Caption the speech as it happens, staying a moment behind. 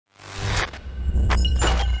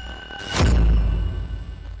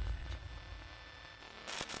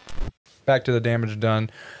back to the Damage Done.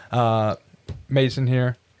 Mason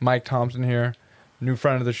here, Mike Thompson here, new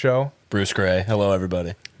friend of the show. Bruce Gray. Hello,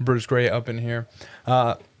 everybody. Bruce Gray up in here.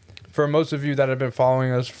 For most of you that have been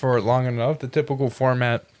following us for long enough, the typical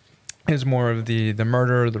format is more of the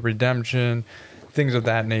murder, the redemption, things of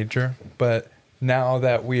that nature. But now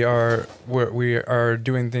that we are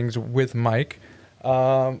doing things with Mike,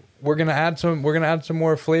 we're gonna add some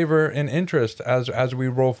more flavor and interest as we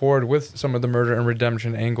roll forward with some of the murder and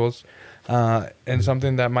redemption angles. And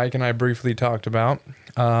something that Mike and I briefly talked about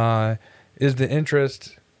is the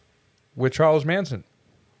interest with Charles Manson.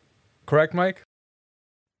 Correct, Mike?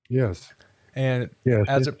 Yes. And yes,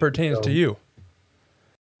 as it pertains to you.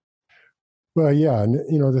 Well, yeah. And,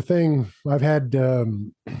 the thing, I've had a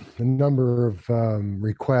number of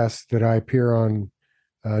requests that I appear on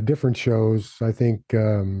different shows. I think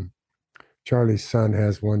Charlie's son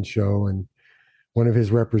has one show, and one of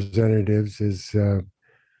his representatives has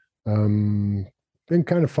been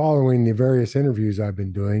kind of following the various interviews I've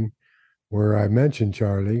been doing where I mentioned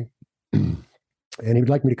Charlie, and he would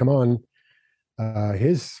like me to come on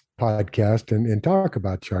his podcast and talk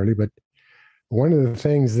about Charlie. But one of the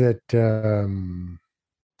things that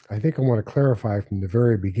I think I want to clarify from the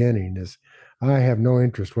very beginning is I have no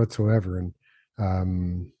interest whatsoever in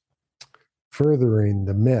furthering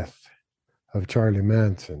the myth of Charlie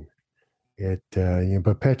Manson. It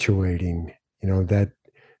perpetuating that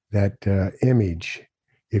image,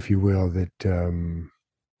 if you will, that the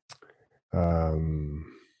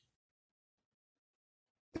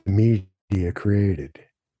media created.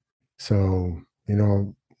 So,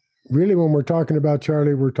 really when we're talking about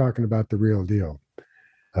Charlie, we're talking about the real deal,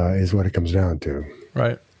 is what it comes down to.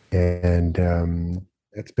 Right. And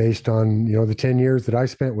it's based on, the 10 years that I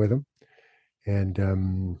spent with him. And,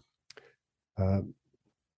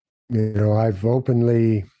 I've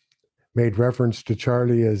openly made reference to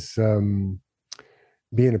Charlie as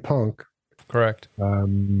being a punk. Correct.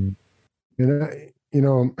 And,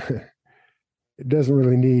 it doesn't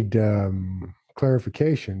really need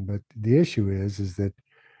clarification, but the issue is that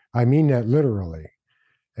I mean that literally.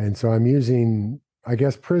 And so I'm using, I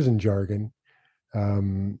guess, prison jargon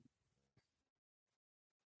to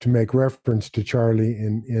make reference to Charlie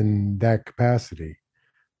in that capacity.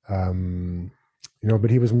 But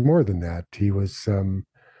he was more than that. He was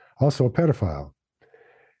also a pedophile.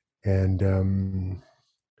 And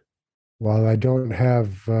while I don't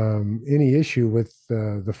have any issue with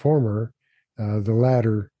the former, the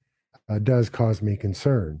latter does cause me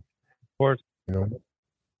concern. Of course.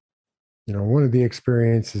 One of the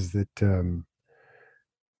experiences that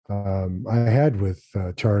I had with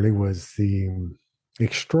Charlie was the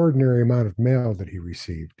extraordinary amount of mail that he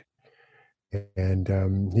received. And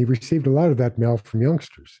he received a lot of that mail from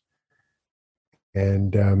youngsters.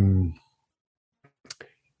 And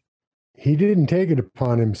he didn't take it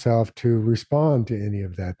upon himself to respond to any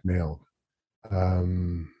of that mail.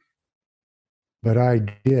 But I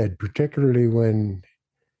did, particularly when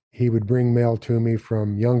he would bring mail to me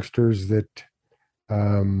from youngsters that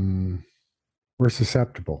were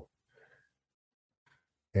susceptible.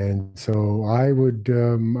 And so I would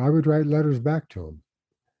write letters back to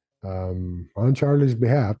him on Charlie's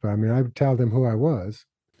behalf. I mean, I would tell them who I was.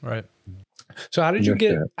 Right. So how did you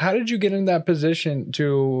get in that position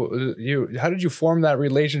how did you form that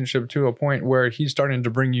relationship to a point where he's started to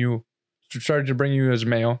bring you his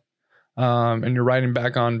mail, and you're writing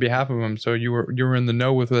back on behalf of him? So you were in the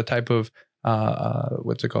know with the type of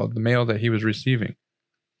the mail that he was receiving.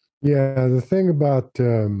 Yeah, the thing about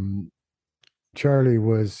Charlie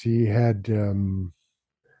was he had a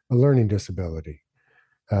learning disability,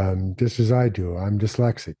 just as I do. I'm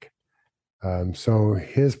dyslexic. So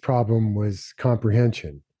his problem was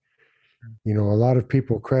comprehension. A lot of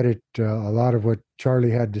people credit a lot of what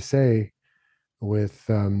Charlie had to say with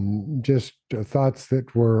just thoughts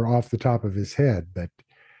that were off the top of his head. But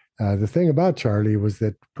the thing about Charlie was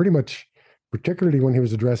that pretty much, particularly when he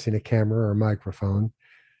was addressing a camera or a microphone,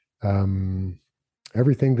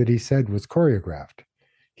 everything that he said was choreographed.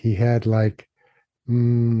 He had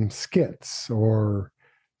skits or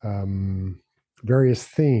various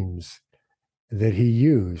themes that he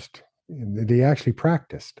used, that he actually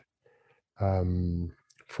practiced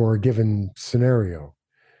for a given scenario.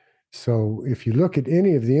 So if you look at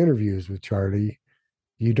any of the interviews with Charlie,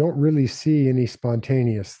 you don't really see any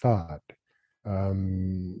spontaneous thought.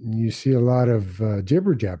 You see a lot of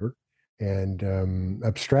jibber jabber and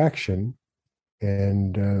abstraction.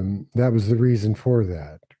 And that was the reason for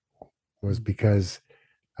that, was because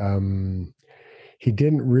he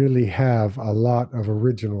didn't really have a lot of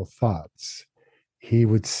original thoughts. He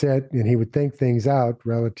would sit and he would think things out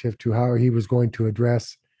relative to how he was going to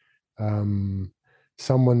address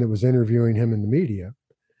someone that was interviewing him in the media.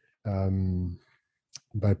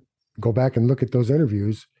 But go back and look at those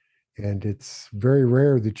interviews, and it's very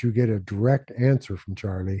rare that you get a direct answer from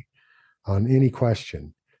Charlie on any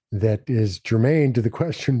question that is germane to the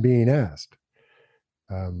question being asked.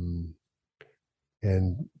 And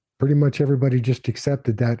pretty much everybody just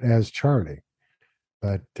accepted that as Charlie.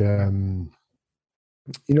 But, the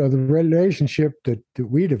relationship that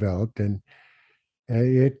we developed, and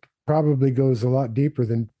it probably goes a lot deeper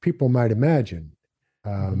than people might imagine.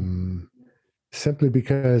 Simply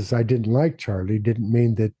because I didn't like Charlie didn't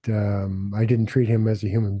mean that I didn't treat him as a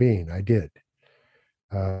human being. I did.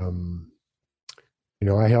 I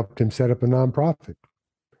helped him set up a nonprofit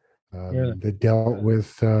that dealt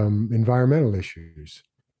with environmental issues.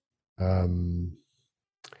 There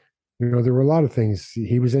were a lot of things.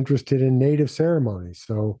 He was interested in native ceremonies.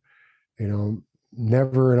 So,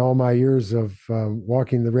 never in all my years of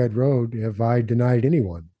walking the red road have I denied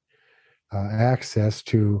anyone access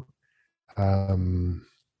to that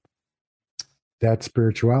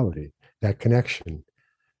spirituality, that connection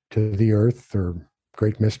to the earth or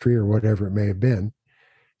great mystery or whatever it may have been.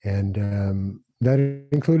 And that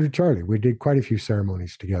included Charlie. We did quite a few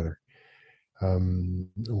ceremonies together.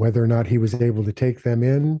 Whether or not he was able to take them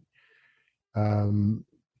in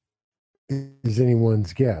is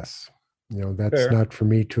anyone's guess. That's Fair. not for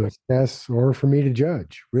me to assess or for me to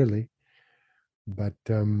judge, really. But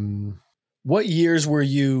what years were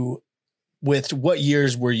you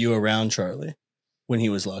around Charlie when he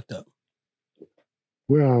was locked up?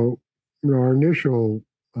 Well, our initial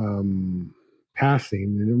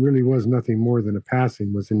passing, and it really was nothing more than a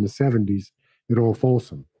passing, was in the 70s at Old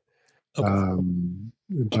Folsom. Okay.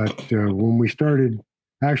 But when we started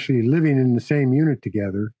actually living in the same unit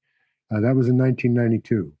together, that was in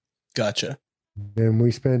 1992. Gotcha. And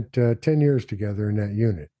we spent 10 years together in that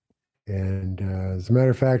unit. And as a matter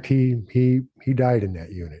of fact, he died in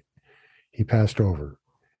that unit. He passed over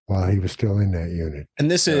while he was still in that unit. And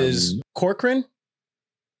this is Corcoran?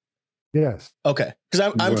 Yes. Okay.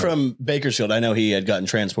 Because I'm from Bakersfield. I know he had gotten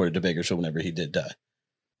transported to Bakersfield whenever he did die.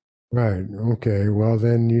 Right. Okay. Well,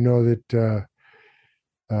 then you know that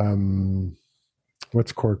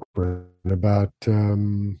what's Corcoran? About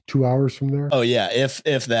 2 hours from there? Oh, yeah. If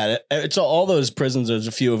that. It's all those prisons. There's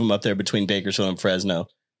a few of them up there between Bakersfield and Fresno.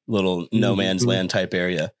 Little no man's land type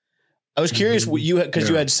area. I was curious what you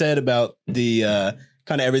you had said about the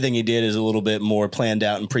kind of everything he did is a little bit more planned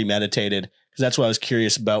out and premeditated. Because that's why I was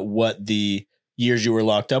curious about what the years you were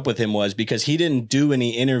locked up with him was, because he didn't do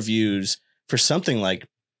any interviews for something like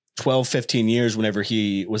 12, 15 years whenever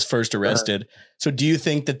he was first arrested. So do you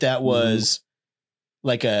think that was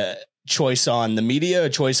like a choice on the media, a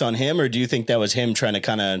choice on him, or do you think that was him trying to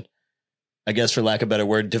kind of, I guess for lack of a better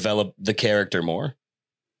word, develop the character more?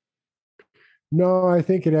 No, I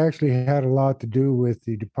think it actually had a lot to do with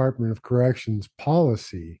the Department of Corrections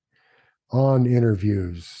policy on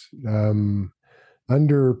interviews.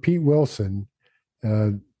 Under Pete Wilson,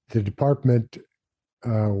 the department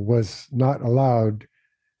was not allowed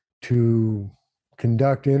to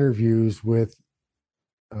conduct interviews with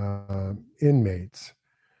inmates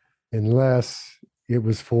unless it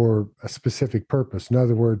was for a specific purpose. In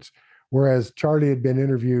other words, whereas Charlie had been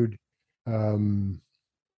interviewed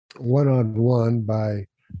one-on-one by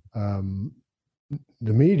the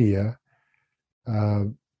media,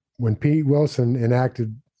 when Pete Wilson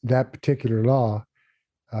enacted that particular law,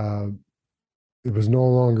 it was no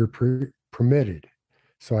longer permitted.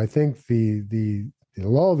 So I think the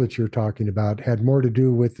law that you're talking about had more to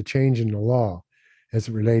do with the change in the law as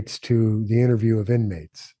it relates to the interview of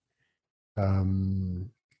inmates.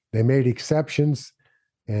 They made exceptions,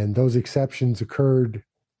 and those exceptions occurred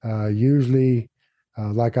usually,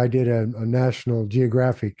 like I did a National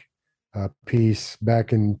Geographic piece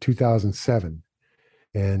back in 2007.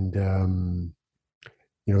 And,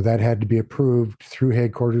 that had to be approved through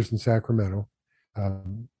headquarters in Sacramento,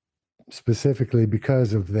 specifically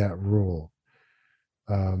because of that rule.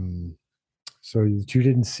 So that you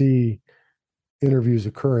didn't see interviews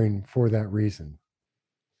occurring for that reason.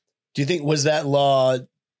 Do you think, was that law,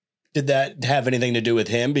 did that have anything to do with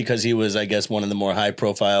him? Because he was, I guess, one of the more high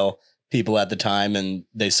profile people at the time, and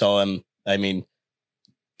they saw him, I mean,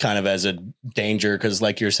 kind of as a danger, because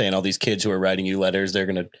like you're saying, all these kids who are writing you letters, they're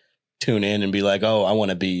going to tune in and be like, oh, I want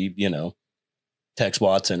to be, Tex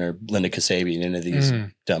Watson or Linda Kasabian, any of these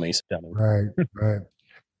dummies. Right.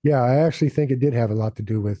 Yeah, I actually think it did have a lot to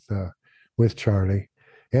do with Charlie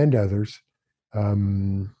and others.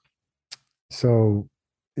 So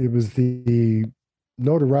it was the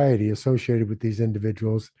notoriety associated with these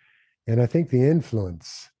individuals, and I think the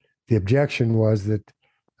influence. The objection was that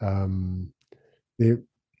The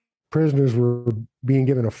prisoners were being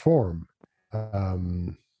given a form. That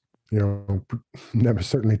was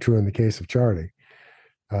certainly true in the case of Charlie.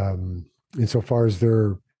 Insofar as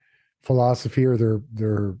their philosophy or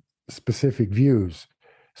their specific views.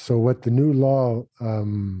 So what the new law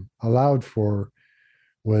allowed for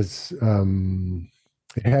was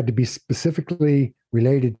it had to be specifically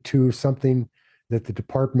related to something that the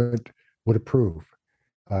department would approve,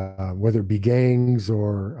 whether it be gangs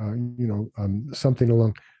or something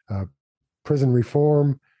along prison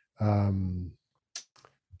reform,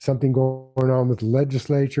 something going on with the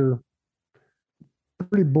legislature.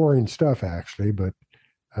 Pretty boring stuff, actually, but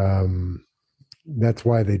that's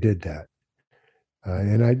why they did that.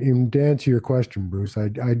 And to answer your question, Bruce, I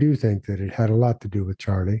do think that it had a lot to do with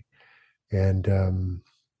Charlie and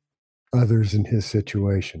others in his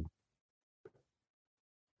situation.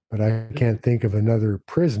 But I can't think of another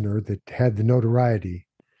prisoner that had the notoriety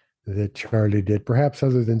that Charlie did, perhaps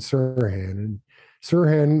other than Sirhan. And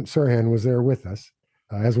Sirhan was there with us,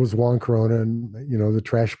 as was Juan Corona and, the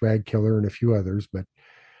trash bag killer and a few others. But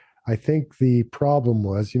I think the problem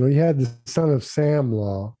was, you had the Son of Sam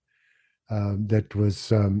law that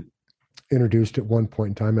was introduced at one point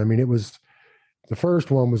in time. I mean, the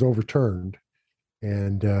first one was overturned.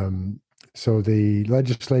 And so the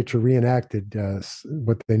legislature reenacted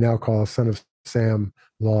what they now call Son of Sam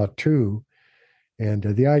Law 2. And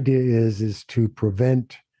the idea is to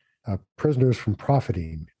prevent prisoners from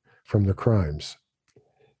profiting from the crimes.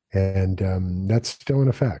 And that's still in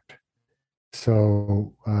effect.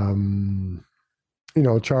 So,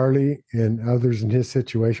 Charlie and others in his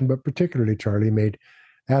situation, but particularly Charlie, made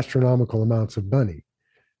astronomical amounts of money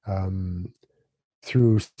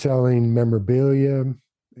through selling memorabilia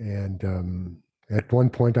and at one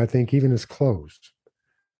point, I think, even his clothes.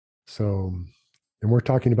 So, and we're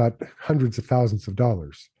talking about hundreds of thousands of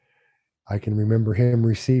dollars. I can remember him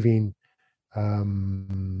receiving,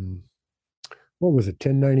 what was it,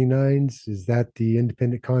 1099s? Is that the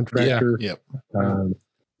independent contractor? Yeah. Yep.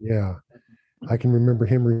 Yeah. I can remember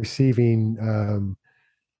him receiving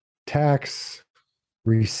tax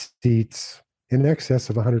receipts in excess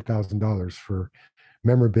of $100,000 for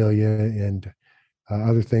memorabilia and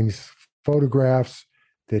other things, photographs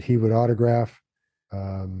that he would autograph.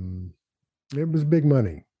 It was big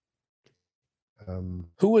money.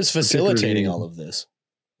 Who was facilitating all of this?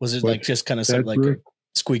 Was it like just kind of something like a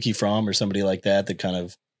Squeaky Fromm or somebody like that kind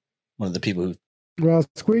of one of the people who... Well,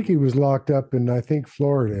 Squeaky was locked up in, I think,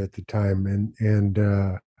 Florida at the time.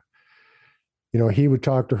 And he would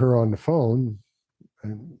talk to her on the phone.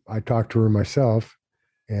 And I talked to her myself.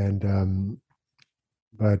 And,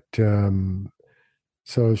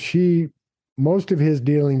 so most of his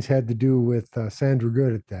dealings had to do with Sandra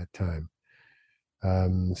Good at that time.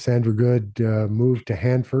 Sandra Good moved to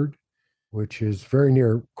Hanford, which is very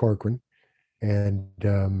near Corcoran.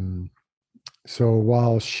 And so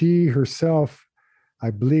while she herself, I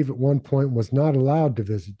believe at one point, was not allowed to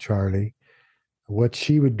visit Charlie, what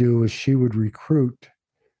she would do is she would recruit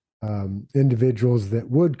individuals that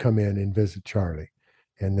would come in and visit Charlie.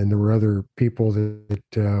 And then there were other people that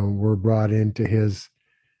were brought into his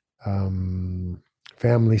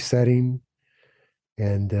family setting.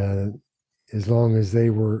 And as long as they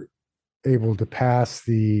were able to pass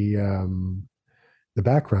the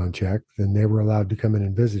background check, then they were allowed to come in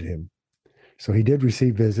and visit him. So he did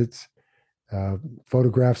receive visits.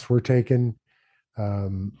 Photographs were taken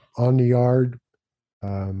on the yard.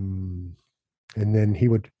 And then he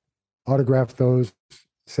would autograph those,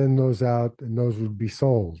 send those out, and those would be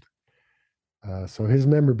sold. So his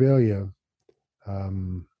memorabilia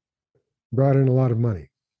brought in a lot of money.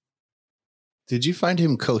 Did you find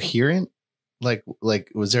him coherent? Like,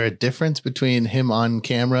 was there a difference between him on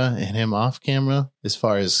camera and him off camera as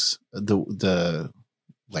far as the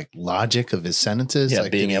like logic of his sentences? Yeah,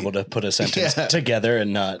 like being able to put a sentence together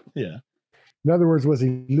and not, In other words, was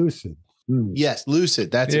he lucid? Yes,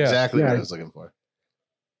 lucid. That's exactly what I was looking for.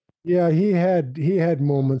 Yeah, he had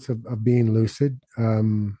moments of being lucid.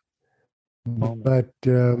 But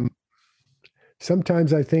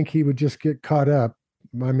sometimes I think he would just get caught up.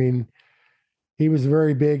 I mean, he was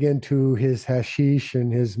very big into his hashish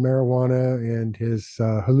and his marijuana and his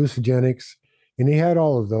hallucinogenics, and he had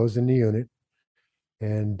all of those in the unit.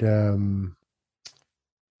 And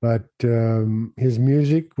but his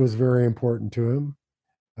music was very important to him.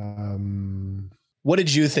 What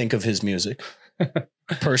did you think of his music,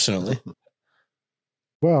 personally?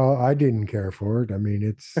 Well, I didn't care for it. I mean,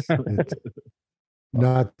 it's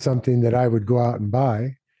not something that I would go out and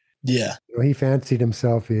buy. Yeah. He fancied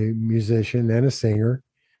himself a musician and a singer.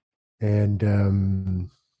 And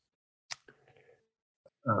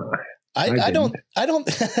I don't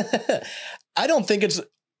I don't think it's,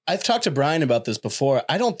 I've talked to Brian about this before.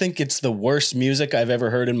 I don't think it's the worst music I've ever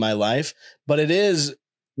heard in my life, but it is.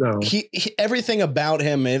 No, He everything about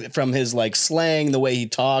him, from his like slang, the way he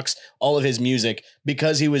talks, all of his music,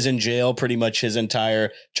 because he was in jail pretty much his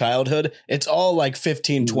entire childhood, it's all like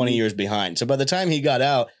 15, 20 years behind. So by the time he got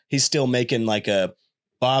out, he's still making like a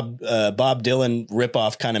Bob Dylan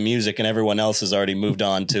ripoff kind of music, and everyone else has already moved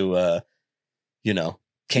on to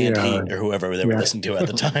Canned Heat or whoever they were listening to at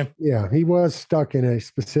the time. Yeah, he was stuck in a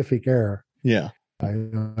specific era. Yeah.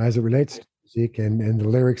 As it relates to music and the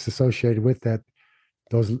lyrics associated with that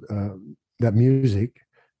music,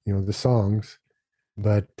 the songs.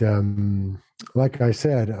 But like I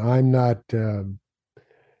said, I'm not a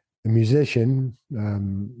musician,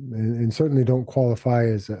 and certainly don't qualify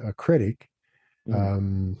as a critic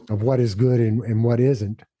of what is good and what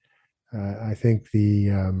isn't. I think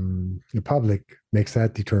the public makes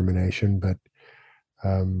that determination, but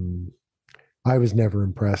I was never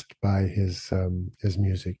impressed by his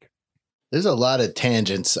music. There's a lot of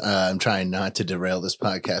tangents I'm trying not to derail this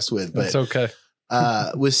podcast with, but it's okay.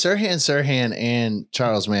 With Sirhan and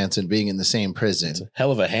Charles Manson being in the same prison. It's a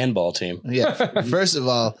hell of a handball team. Yeah. First of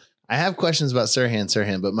all, I have questions about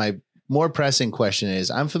Sirhan, but my more pressing question is,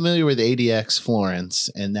 I'm familiar with ADX Florence,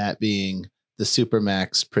 and that being the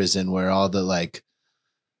Supermax prison where all the like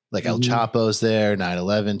El Chapo's there,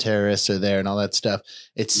 9/11 terrorists are there, and all that stuff.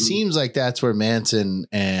 It seems like that's where Manson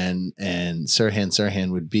and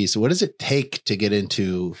Sirhan would be. So what does it take to get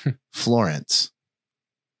into Florence?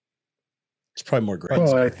 It's probably more great.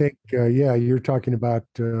 Well, I think, you're talking about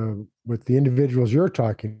with the individuals you're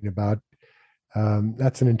talking about.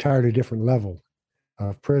 That's an entirely different level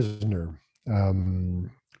of prisoner,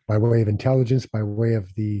 by way of intelligence, by way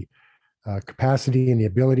of the capacity and the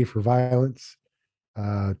ability for violence,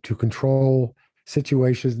 to control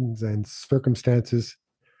situations and circumstances.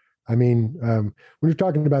 I mean, when you're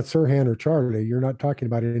talking about Sirhan or Charlie, you're not talking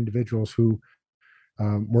about individuals who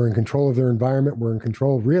were in control of their environment, were in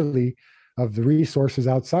control really of the resources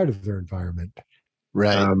outside of their environment.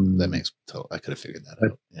 Right. That makes total. I could have figured that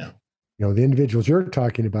out. Yeah. The individuals you're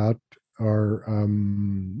talking about are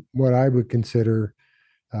what I would consider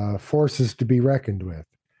forces to be reckoned with.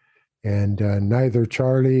 And neither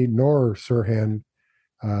Charlie nor Sirhan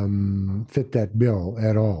fit that bill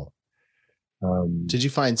at all. Did you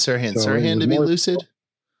find Sirhan to be lucid?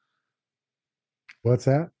 What's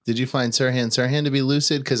that? Did you find Sirhan to be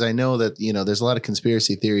lucid? Because I know that, there's a lot of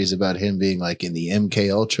conspiracy theories about him being like in the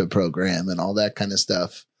MK Ultra program and all that kind of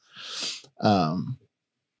stuff.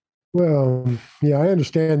 Well, yeah, I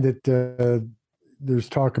understand that there's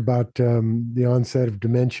talk about the onset of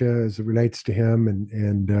dementia as it relates to him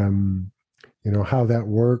and how that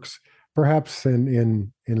works, perhaps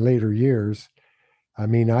in later years. I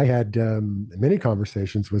mean, I had many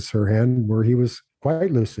conversations with Sirhan where he was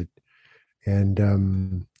quite lucid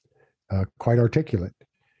and quite articulate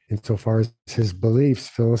insofar as his beliefs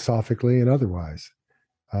philosophically and otherwise.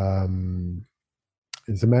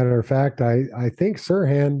 As a matter of fact, I think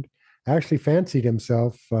Sirhan actually fancied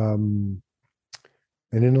himself an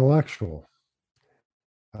intellectual.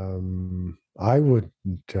 I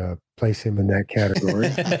wouldn't place him in that category.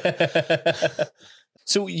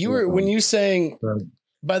 So when you saying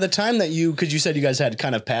by the time that because you said you guys had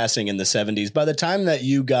kind of passing in the 70s, by the time that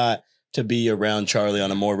you got to be around Charlie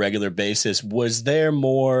on a more regular basis, was there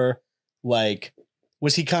more like,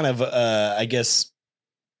 was he kind of, I guess,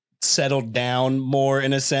 settled down more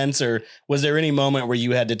in a sense, or was there any moment where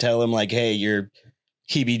you had to tell him like, hey, your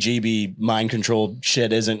heebie-jeebie mind control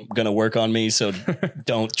shit isn't going to work on me, so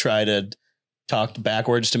don't try to talk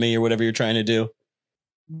backwards to me or whatever you're trying to do?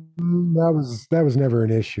 That was never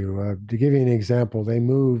an issue. To give you an example, they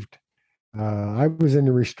moved. I was in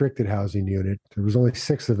the restricted housing unit. There was only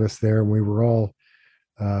 6 of us there, and we were all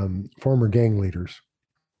former gang leaders.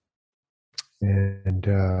 And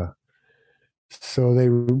so they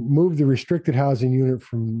moved the restricted housing unit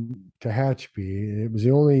to Tehachapi. It was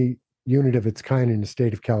the only unit of its kind in the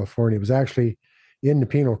state of California. It was actually in the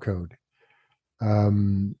penal code.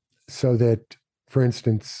 So that, for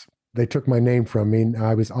instance, they took my name from me, and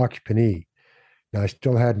I was occupant E. Now, I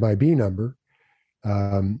still had my B number,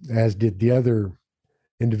 as did the other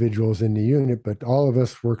individuals in the unit, but all of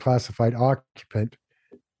us were classified occupant,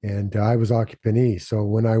 and I was occupant E. So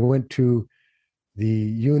when I went to the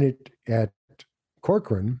unit at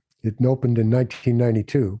Corcoran, it opened in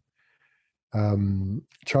 1992.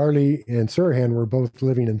 Charlie and Sirhan were both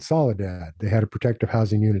living in Soledad. They had a protective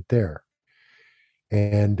housing unit there.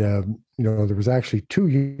 And, there was actually 2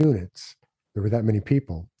 units. There were that many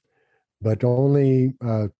people. but only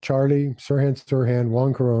Charlie, Sirhan,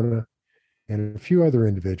 Juan Corona, and a few other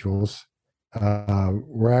individuals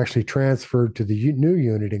were actually transferred to the new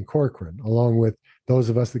unit in Corcoran, along with those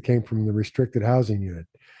of us that came from the restricted housing unit.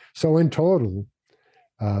 So in total,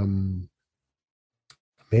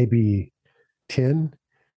 maybe 10,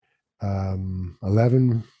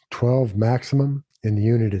 11, 12 maximum in the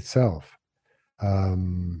unit itself.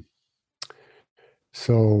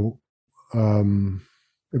 So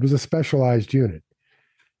it was a specialized unit.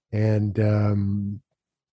 And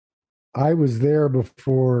I was there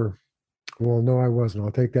before, well, no, I wasn't.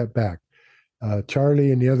 I'll take that back.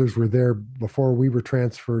 Charlie and the others were there before we were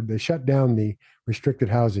transferred. They shut down the restricted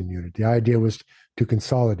housing unit. The idea was to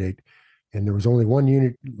consolidate, and there was only one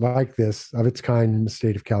unit like this of its kind in the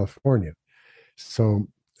state of California. So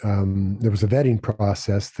there was a vetting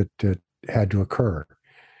process that had to occur.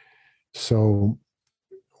 So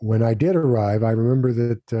when I did arrive, I remember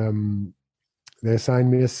that they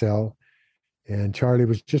assigned me a cell, and Charlie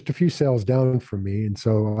was just a few cells down from me. And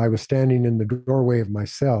so I was standing in the doorway of my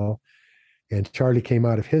cell, and Charlie came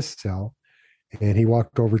out of his cell, and he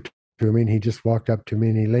walked over to me, and he just walked up to me,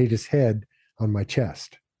 and he laid his head on my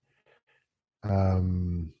chest.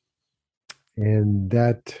 And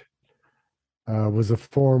that was a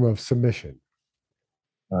form of submission.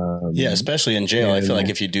 Yeah, especially in jail. I feel like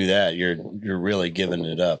if you do that, you're really giving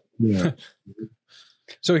it up. Yeah.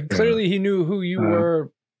 So clearly he knew who you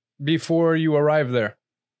were before you arrived there,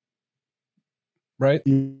 right?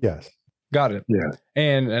 Yes. Got it. Yeah.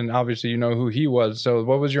 And obviously you know who he was. So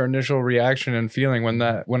what was your initial reaction and feeling when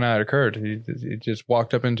that occurred? He just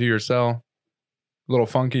walked up into your cell, a little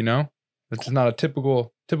funky, no? It's not a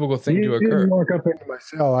typical thing to occur. He didn't walk up into my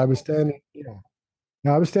cell. I was standing,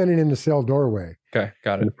 I was standing in the cell doorway. Okay,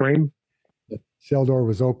 got it. The frame, the cell door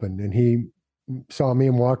was open, and he saw me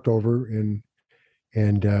and walked over and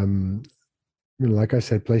like I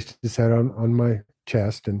said, placed his head on my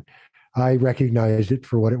chest, and I recognized it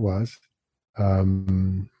for what it was.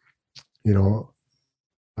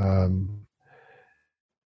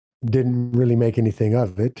 Didn't really make anything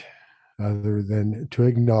of it other than to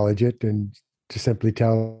acknowledge it and to simply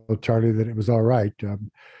tell Charlie that it was all right.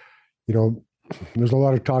 There's a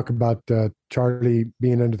lot of talk about Charlie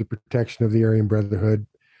being under the protection of the Aryan Brotherhood.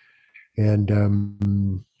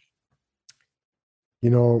 And,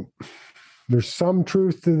 there's some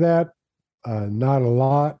truth to that, not a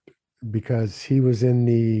lot, because he was in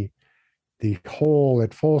the hole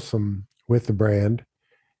at Folsom with the brand.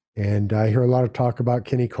 And I hear a lot of talk about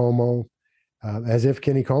Kenny Como, as if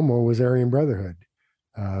Kenny Como was Aryan Brotherhood.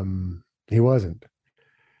 He wasn't.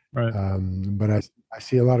 Right. But I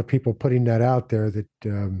see a lot of people putting that out there that,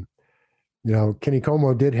 Kenny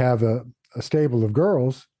Como did have a stable of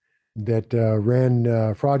girls that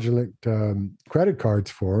ran fraudulent credit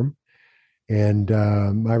cards for him. And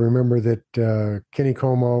I remember that Kenny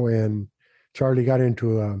Como and Charlie got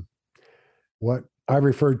into what I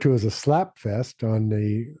referred to as a slap fest on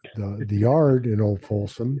the yard in Old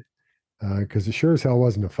Folsom, because it sure as hell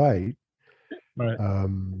wasn't a fight. Right.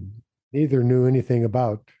 Neither knew anything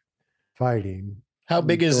about fighting. How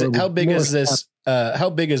big is it? How big is this? How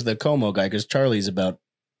big is the Como guy? Because Charlie's about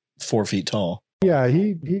 4 feet tall. Yeah,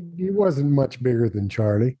 he wasn't much bigger than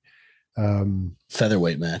Charlie.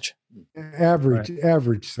 Featherweight match.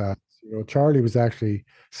 Average size. Charlie was actually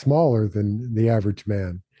smaller than the average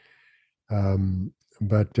man.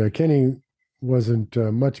 But Kenny wasn't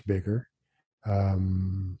much bigger.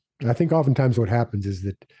 I think oftentimes what happens is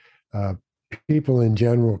that people in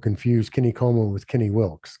general confuse Kenny Como with Kenny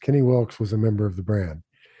Wilkes. Kenny Wilkes was a member of the brand,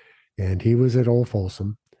 and he was at Old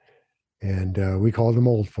Folsom, and we called him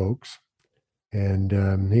Old Folks. And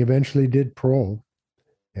he eventually did parole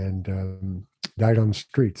and died on the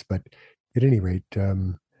streets. But at any rate,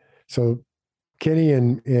 so Kenny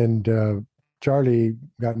and Charlie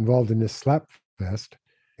got involved in this slap fest,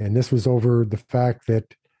 and this was over the fact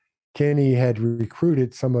that Kenny had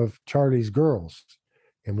recruited some of Charlie's girls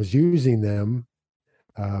and was using them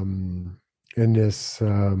in this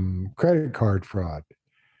credit card fraud.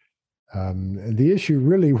 And the issue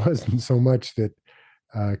really wasn't so much that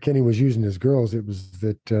Kenny was using his girls. It was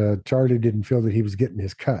that Charlie didn't feel that he was getting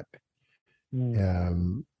his cut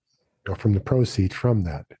from the proceeds from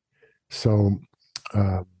that. So,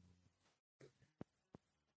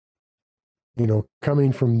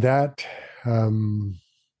 coming from that,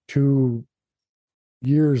 2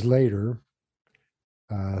 years later,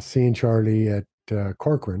 seeing Charlie at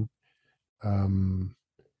Corcoran,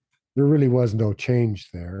 there really was no change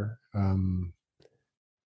there.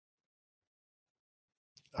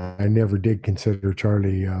 I never did consider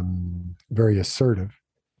Charlie very assertive,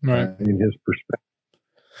 right, in his perspective.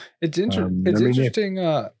 It's I mean, interesting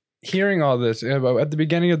hearing all this. At the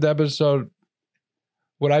beginning of the episode,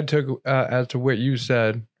 what I took as to what you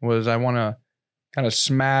said was I want to kind of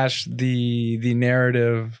smash the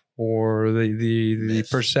narrative or the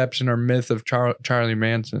perception or myth of Charlie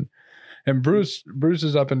Manson. And Bruce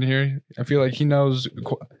is up in here. I feel like he knows.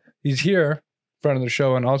 He's here in front of the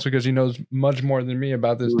show, and also because he knows much more than me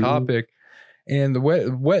about this topic. And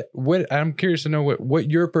what I'm curious to know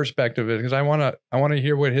what your perspective is, because I want to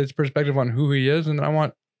hear what his perspective on who he is, and then I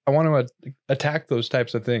want to attack those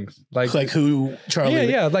types of things, like who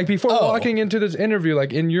Charlie. Yeah. Like before walking into this interview,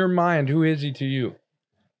 like in your mind, who is he to you,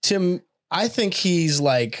 Tim? I think he's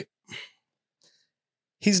like.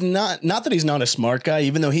 He's not that he's not a smart guy,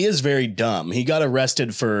 even though he is very dumb. He got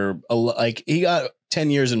arrested for he got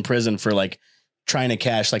 10 years in prison for like trying to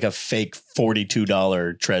cash like a fake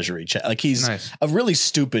 $42 treasury check. Like he's a really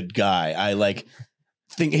stupid guy. I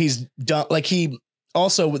think he's dumb. Like he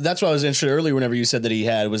also, that's why I was interested earlier whenever you said that he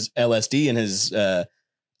was LSD in his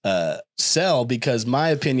cell, because my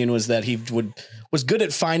opinion was that he was good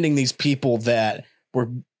at finding these people that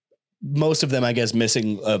were, most of them, I guess,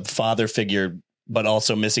 missing a father figure, but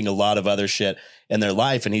also missing a lot of other shit in their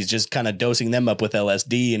life. And he's just kind of dosing them up with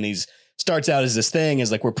LSD. And he's starts out as this thing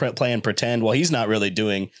is like, we're playing pretend. Well, he's not really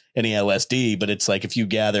doing any LSD, but it's like, if you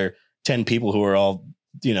gather 10 people who are all,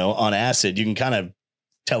 on acid, you can kind of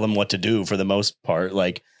tell them what to do for the most part,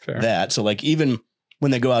 like that. So like, even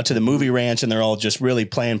when they go out to the movie ranch and they're all just really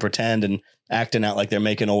playing pretend and acting out like they're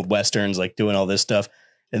making old Westerns, like doing all this stuff.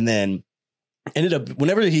 And then ended up,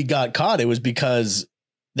 whenever he got caught, it was because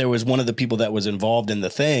there was one of the people that was involved in the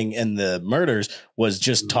thing and the murders was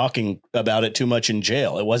just talking about it too much in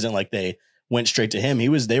jail. It wasn't like they went straight to him.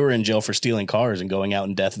 They were in jail for stealing cars and going out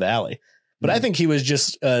in Death Valley. But I think he was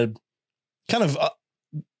just kind of,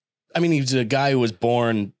 he's a guy who was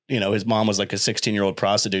born, his mom was like a 16-year-old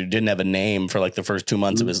prostitute who didn't have a name for like the first 2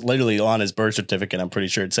 months of his, literally on his birth certificate. I'm pretty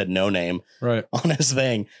sure it said no name on his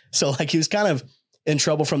thing. So like he was kind of in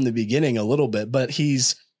trouble from the beginning a little bit, but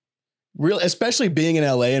he's, really, especially being in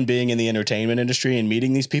LA and being in the entertainment industry and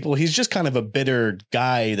meeting these people, he's just kind of a bitter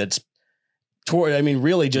guy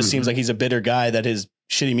really just seems like he's a bitter guy that his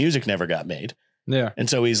shitty music never got made. Yeah. And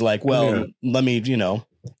so he's like, well, let me,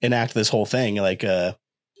 enact this whole thing. Like,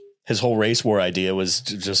 his whole race war idea was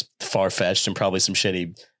just far fetched and probably some shit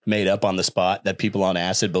he made up on the spot that people on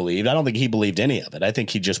acid believed. I don't think he believed any of it. I think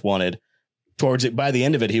he just wanted towards it. By the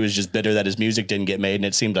end of it, he was just bitter that his music didn't get made and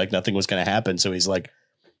it seemed like nothing was going to happen. So he's like,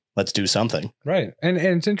 let's do something. Right. And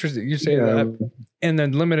it's interesting you say that. And the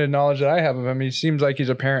limited knowledge that I have of him, he seems like he's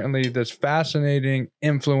apparently this fascinating,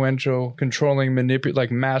 influential, controlling,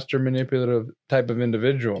 master manipulative type of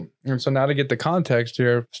individual. And so now to get the context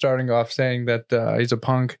here, starting off saying that he's a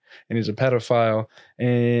punk and he's a pedophile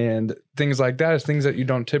and things like that is things that you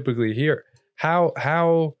don't typically hear. How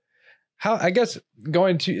I guess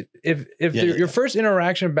going to your first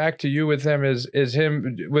interaction back to you with him is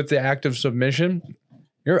him with the act of submission.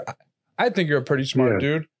 I think you're a pretty smart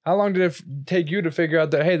dude. How long did it take you to figure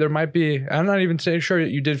out that, hey, there might be, I'm not even saying sure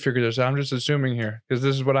that you did figure this out. I'm just assuming here because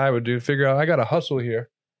this is what I would do. Figure out I got to hustle here.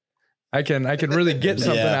 I can really get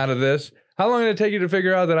something out of this. How long did it take you to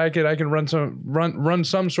figure out that I can run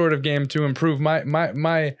some sort of game to improve my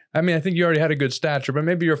I think you already had a good stature, but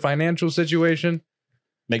maybe your financial situation.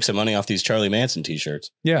 Make some money off these Charlie Manson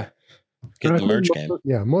t-shirts. Yeah. Get the merch game.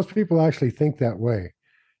 Yeah. Most people actually think that way,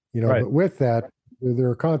 but with that, there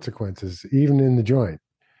are consequences, even in the joint.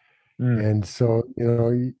 And so,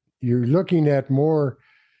 you're looking at more,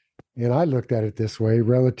 and I looked at it this way,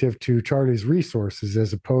 relative to Charlie's resources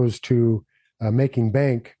as opposed to making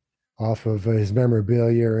bank off of his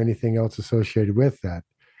memorabilia or anything else associated with that.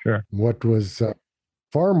 Sure. What was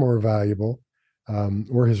far more valuable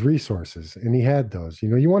were his resources, and he had those.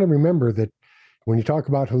 You want to remember that when you talk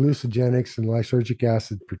about hallucinogenics and lysergic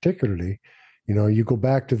acid particularly, you go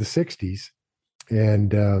back to the 60s,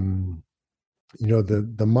 and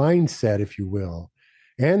the mindset, if you will,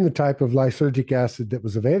 and the type of lysergic acid that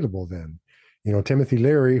was available then. Timothy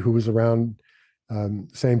Leary, who was around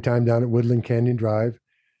same time down at Woodland Canyon Drive,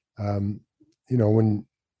 when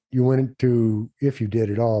you went to, if you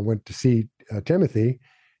did at all, went to see Timothy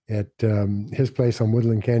at his place on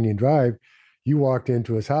Woodland Canyon Drive, you walked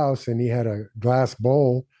into his house and he had a glass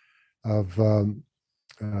bowl of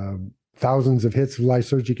thousands of hits of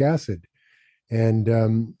lysergic acid. And,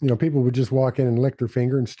 people would just walk in and lick their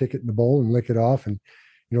finger and stick it in the bowl and lick it off. And,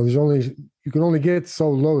 you can only get so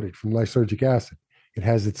loaded from lysergic acid. It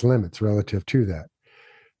has its limits relative to that.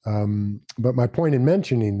 But my point in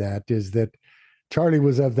mentioning that is that Charlie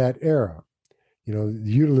was of that era, the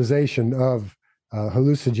utilization of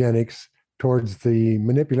hallucinogenics towards the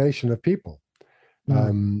manipulation of people.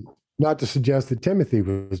 Not to suggest that Timothy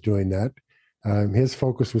was doing that. His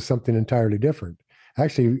focus was something entirely different.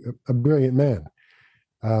 Actually, a brilliant man.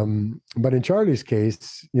 But in Charlie's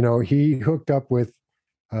case, he hooked up with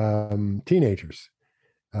teenagers,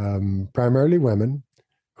 primarily women,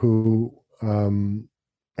 who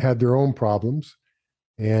had their own problems,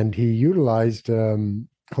 and he utilized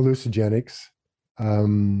hallucinogenics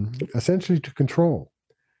essentially to control,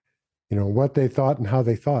 what they thought and how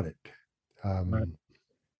they thought it. Right.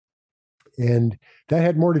 And that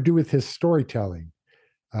had more to do with his storytelling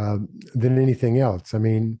than anything else. I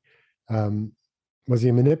mean, was he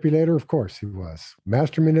a manipulator? Of course he was.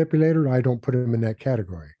 Master manipulator? I don't put him in that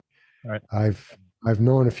category. Right. I've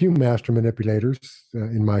known a few master manipulators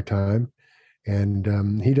in my time,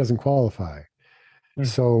 and he doesn't qualify.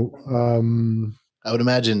 So I would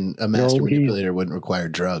imagine a master manipulator wouldn't require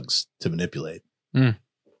drugs to manipulate.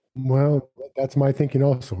 Well, that's my thinking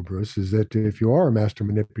also, Bruce, is that if you are a master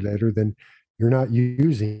manipulator, then you're not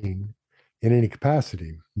using in any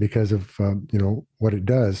capacity because of, what it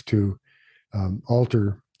does to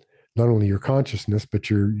alter not only your consciousness, but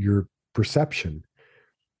your perception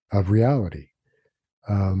of reality.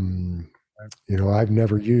 I've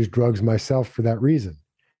never used drugs myself for that reason.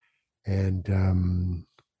 And,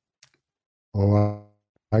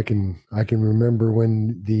 I can remember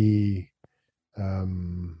when the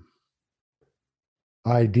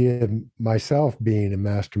idea of myself being a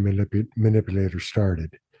master manipulator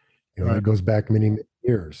started. It goes back many, many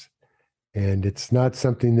years, and it's not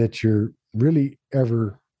something that you're really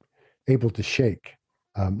ever able to shake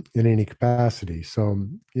in any capacity. So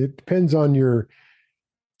it depends on your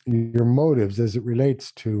motives as it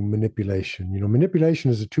relates to manipulation. Manipulation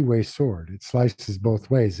is a two-way sword. It slices both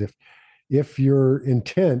ways. If your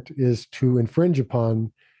intent is to infringe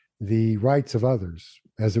upon the rights of others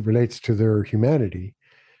as it relates to their humanity,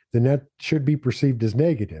 then that should be perceived as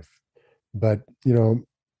negative. But,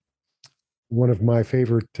 one of my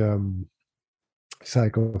favorite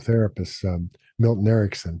psychotherapists, Milton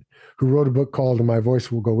Erickson, who wrote a book called My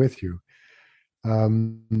Voice Will Go With You,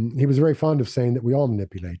 he was very fond of saying that we all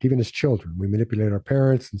manipulate, even as children. We manipulate our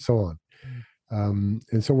parents and so on.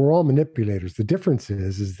 And so we're all manipulators. The difference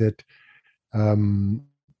is that, I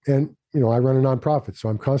run a nonprofit, so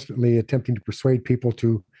I'm constantly attempting to persuade people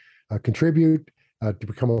to contribute, to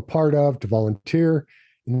become a part of, to volunteer,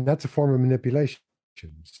 and that's a form of manipulation.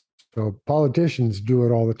 So politicians do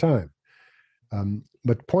it all the time.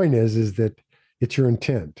 But the point is that it's your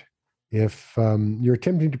intent. If you're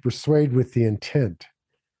attempting to persuade with the intent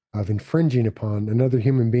of infringing upon another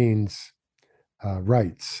human being's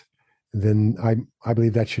rights, then I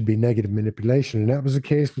believe that should be negative manipulation. And that was the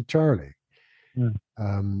case with Charlie.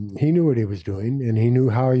 He knew what he was doing, and he knew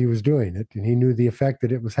how he was doing it, and he knew the effect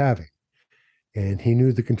that it was having, and he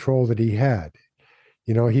knew the control that he had.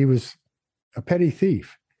 He was a petty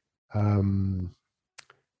thief. I'm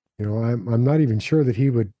not even sure that he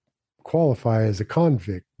would qualify as a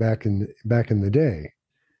convict back in the day.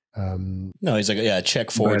 No, he's like a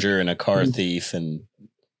check forger and a car thief and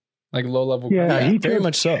like low level. Yeah, very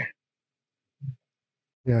much so.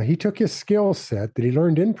 Yeah, he took his skill set that he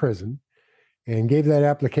learned in prison and gave that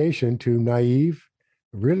application to naive,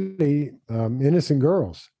 really innocent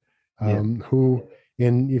girls who,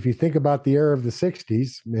 if you think about the era of the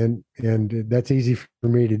 60s, and that's easy for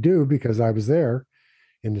me to do because I was there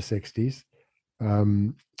in the 60s,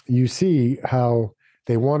 you see how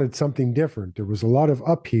they wanted something different. There was a lot of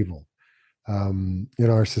upheaval in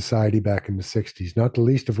our society back in the 60s, not the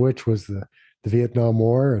least of which was the Vietnam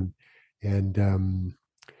War. And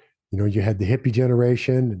you had the hippie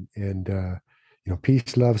generation and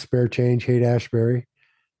peace, love, spare change, hate Ashbury.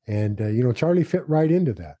 And, Charlie fit right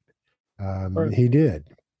into that. He did.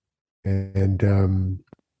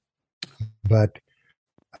 But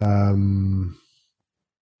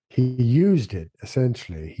he used it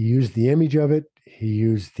essentially. He used the image of it. He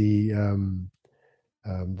used the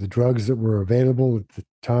drugs that were available at the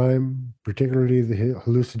time, particularly the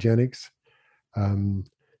hallucinogenics,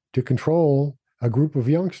 to control a group of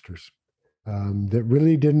youngsters that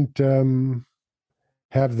really didn't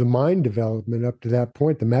have the mind development up to that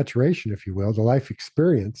point, the maturation, if you will, the life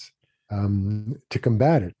experience to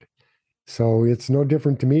combat it. So it's no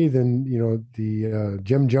different to me than the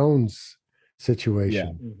Jim Jones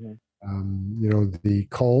situation. The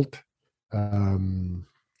cult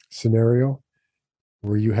scenario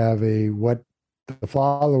where you have what the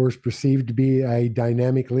followers perceive to be a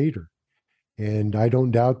dynamic leader. And I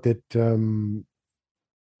don't doubt that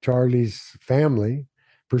Charlie's family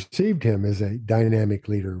perceived him as a dynamic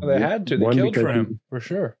leader. Well, they had to. They killed for him, for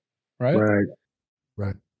sure. Right?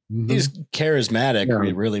 Right. He's charismatic,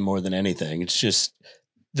 really more than anything. It's just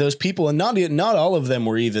those people, and not all of them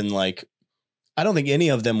were even like. I don't think any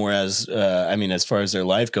of them were as. I mean, as far as their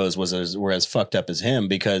life goes, were as fucked up as him,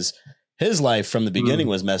 because his life from the beginning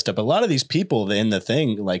was messed up. A lot of these people in the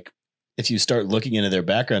thing, like if you start looking into their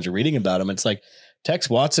backgrounds or reading about them, it's like Tex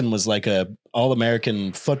Watson was like a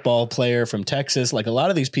All-American football player from Texas. Like a lot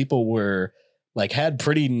of these people were like had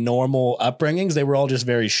pretty normal upbringings. They were all just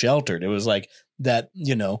very sheltered. It was like that,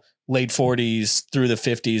 late 40s through the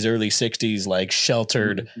 50s, early 60s, like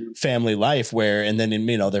sheltered family life where, and then,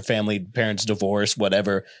 their family, parents divorce,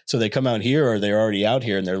 whatever. So they come out here or they're already out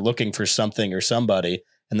here and they're looking for something or somebody.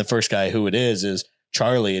 And the first guy who it is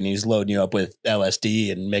Charlie, and he's loading you up with LSD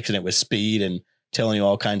and mixing it with speed and telling you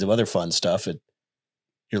all kinds of other fun stuff. And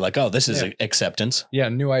you're like, oh, this is acceptance. Yeah.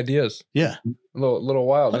 New ideas. Yeah. A little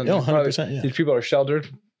wild. 100%. These people are sheltered.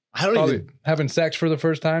 I don't even having sex for the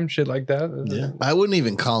first time, shit like that. Yeah. I wouldn't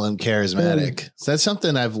even call him charismatic. So that's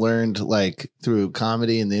something I've learned like through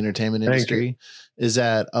comedy and the entertainment industry is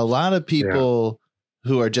that a lot of people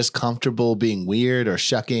who are just comfortable being weird or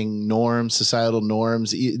shucking norms, societal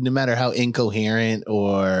norms, no matter how incoherent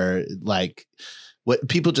or like what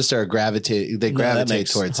people just are gravitate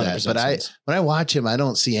towards that. But when I watch him, I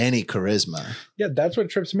don't see any charisma. Yeah, that's what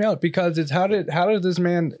trips me out, because it's how did this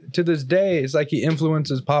man to this day, it's like he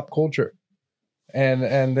influences pop culture. And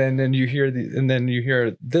then you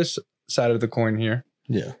hear this side of the coin here.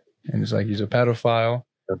 Yeah. And it's like he's a pedophile.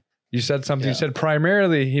 You said something. You said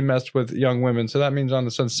primarily he messed with young women, so that means on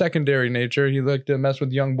the secondary nature he looked to mess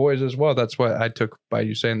with young boys as well. That's what I took by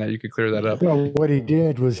you saying that. You could clear that up. Well, what he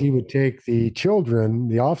did was he would take the children,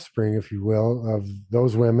 the offspring, if you will, of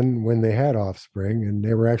those women when they had offspring, and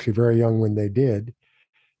they were actually very young when they did,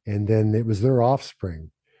 and then it was their offspring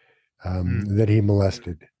that he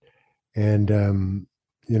molested. And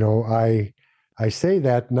I say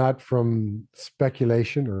that not from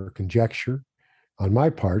speculation or conjecture on my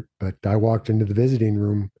part, but I walked into the visiting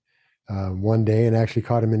room one day and actually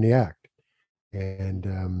caught him in the act,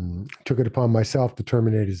 and took it upon myself to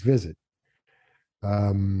terminate his visit.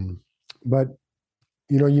 But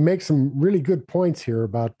you make some really good points here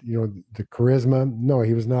about the charisma. No,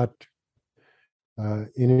 he was not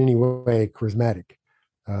in any way charismatic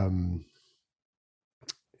in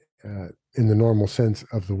the normal sense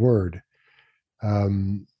of the word.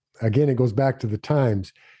 Again, it goes back to the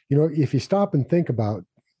times. If you stop and think about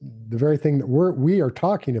the very thing that we are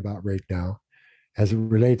talking about right now, as it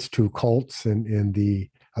relates to cults and the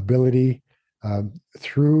ability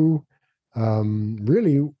through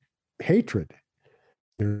really hatred.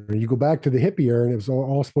 You go back to the hippie era, and it was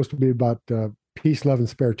all supposed to be about peace, love, and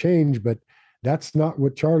spare change, but that's not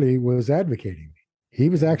what Charlie was advocating. He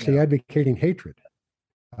was actually advocating hatred.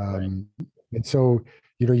 And so,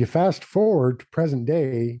 you fast forward to present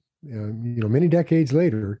day, many decades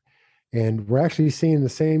later, and we're actually seeing the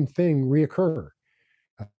same thing reoccur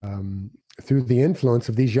through the influence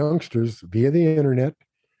of these youngsters via the internet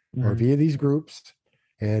or via these groups.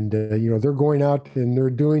 And, they're going out and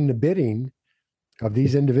they're doing the bidding of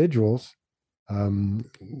these individuals,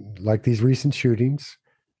 like these recent shootings,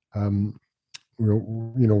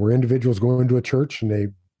 where individuals go into a church and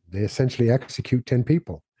they essentially execute 10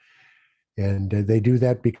 people. And they do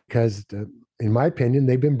that because, in my opinion,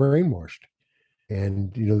 they've been brainwashed.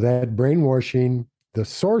 And, that brainwashing, the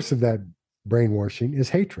source of that brainwashing is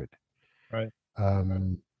hatred. Right.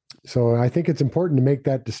 So I think it's important to make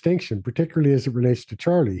that distinction, particularly as it relates to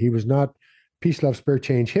Charlie. He was not peace, love, spare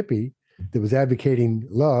change hippie that was advocating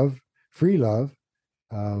love, free love,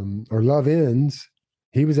 or love ends.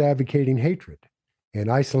 He was advocating hatred and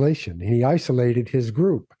isolation. And he isolated his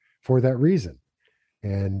group for that reason.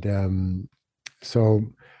 And so,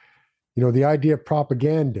 the idea of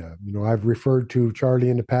propaganda, I've referred to Charlie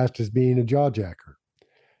in the past as being a jawjacker.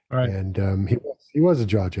 Right. And he was a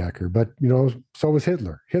jawjacker, but, so was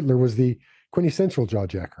Hitler. Hitler was the quintessential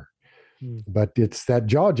jawjacker. But it's that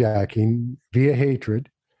jawjacking via hatred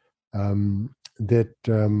that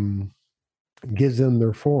gives them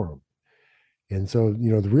their forum. And so,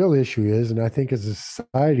 the real issue is, and I think as a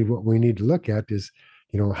society, what we need to look at is,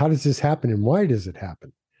 how does this happen and why does it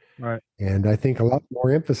happen? Right. And I think a lot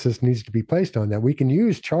more emphasis needs to be placed on that. We can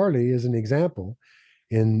use Charlie as an example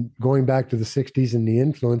in going back to the 60s and the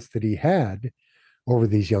influence that he had over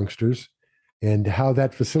these youngsters and how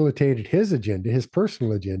that facilitated his agenda, his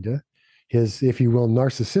personal agenda, his, if you will,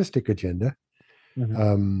 narcissistic agenda.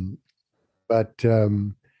 But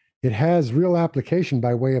it has real application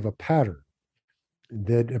by way of a pattern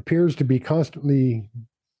that appears to be constantly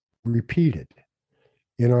repeated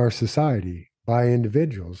in our society by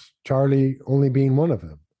individuals, Charlie only being one of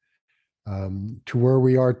them. to where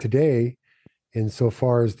we are today,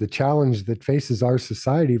 insofar as the challenge that faces our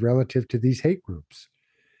society relative to these hate groups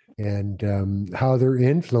and how they're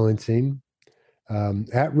influencing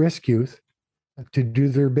at-risk youth to do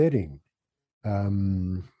their bidding.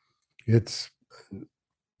 It's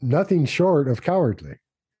nothing short of cowardly.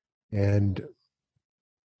 And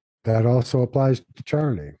that also applies to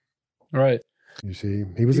Charlie. Right. You see,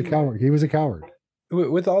 he was a coward. He was a coward.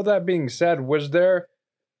 With all that being said, was there,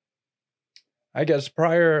 I guess,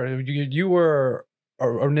 prior, you were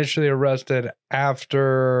initially arrested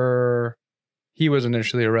after he was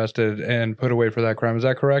initially arrested and put away for that crime. Is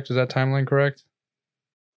that correct? Is that timeline correct?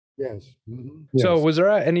 Yes. Yes. So was there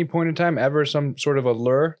at any point in time ever some sort of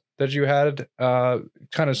allure that you had, kind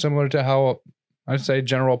of similar to how I'd say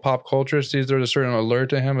general pop culture sees there's a certain allure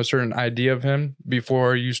to him, a certain idea of him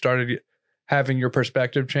before you started having your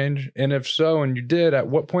perspective change? And if so, and you did, at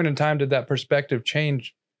what point in time did that perspective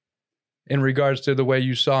change in regards to the way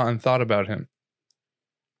you saw and thought about him?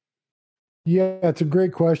 Yeah, it's a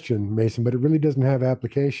great question, Mason, but it really doesn't have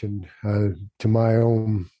application to my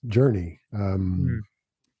own journey. You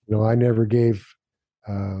know, I never gave,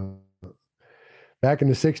 back in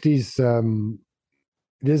the 60s,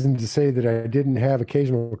 it isn't to say that I didn't have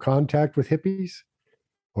occasional contact with hippies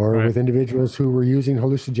or with individuals who were using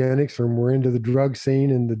hallucinogenics or were into the drug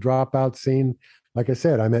scene and the dropout scene. Like I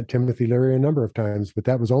said, I met Timothy Leary a number of times, but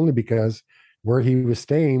that was only because where he was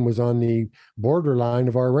staying was on the borderline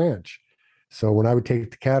of our ranch. So when I would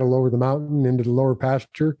take the cattle over the mountain into the lower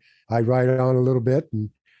pasture, I'd ride on a little bit,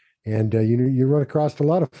 and you run across a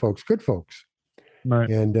lot of folks, good folks. Right.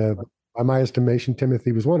 And by my estimation,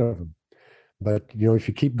 Timothy was one of them. But you know, if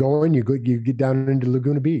you keep going, you get down into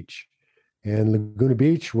Laguna Beach. And Laguna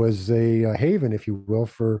Beach was a haven, if you will,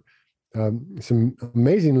 for some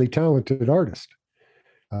amazingly talented artists.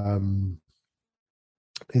 And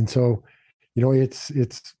so, you know, it's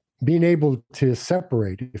being able to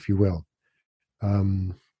separate, if you will,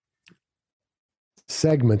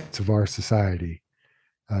 segments of our society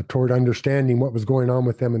toward understanding what was going on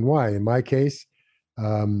with them and why. In my case,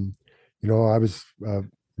 you know, I was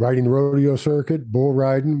riding the rodeo circuit, bull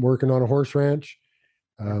riding, working on a horse ranch.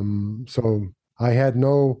 So I had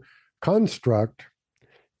no construct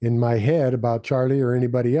in my head about Charlie or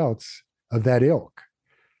anybody else of that ilk.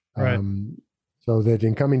 Right. So that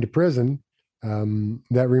in coming to prison,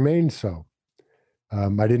 that remained so.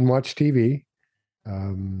 I didn't watch TV.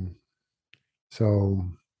 So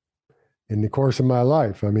in the course of my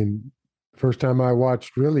life, I mean, first time I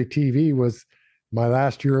watched really TV was my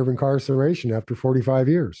last year of incarceration after 45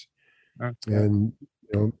 years. Okay. And,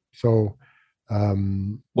 you know, so,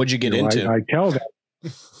 what'd you get into? I tell that.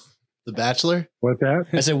 The Bachelor? What's that?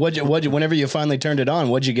 I said, whenever you finally turned it on,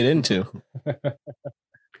 what'd you get into?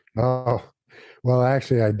 Oh, well,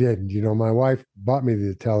 actually I didn't. You know, my wife bought me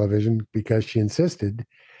the television because she insisted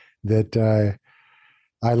that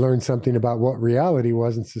I learned something about what reality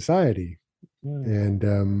was in society.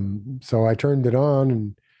 And so I turned it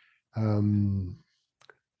on, and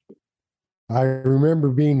I remember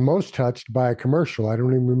being most touched by a commercial. I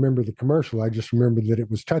don't even remember the commercial. I just remember that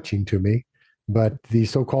it was touching to me. But the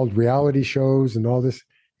so-called reality shows and all this,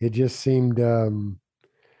 it just seemed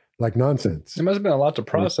like nonsense. It must have been a lot to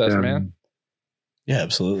process, man. Yeah,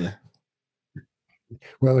 absolutely.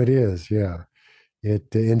 Well, it is, yeah. It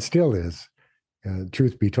and still is,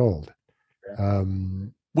 truth be told.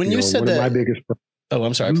 When you said that, my biggest. Oh,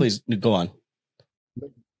 I'm sorry. Please go on.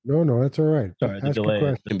 No, that's all right. Sorry, the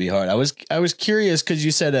delay can be hard. I was curious because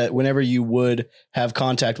you said that whenever you would have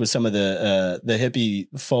contact with some of the hippie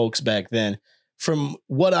folks back then, from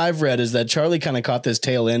what I've read is that Charlie kind of caught this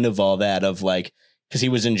tail end of all that, of like, because he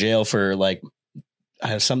was in jail for like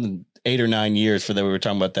something 8 or 9 years for that. We were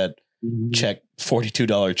talking about that check,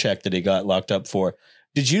 $42 check that he got locked up for.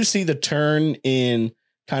 Did you see the turn in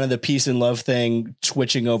kind of the peace and love thing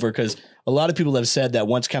switching over? Because a lot of people have said that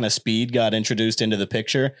once kind of speed got introduced into the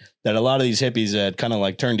picture, that a lot of these hippies had kind of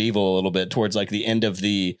like turned evil a little bit towards like the end of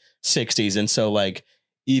the 60s. And so like,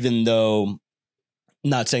 even though,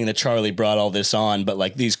 not saying that Charlie brought all this on, but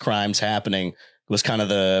like these crimes happening was kind of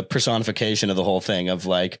the personification of the whole thing of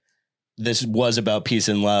like, this was about peace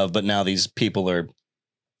and love, but now these people are,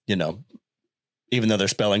 you know, even though they're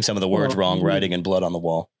spelling some of the words wrong, writing in blood on the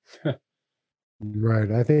wall.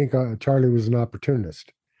 Right. I think Charlie was an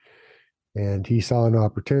opportunist, and he saw an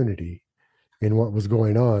opportunity in what was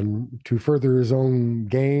going on to further his own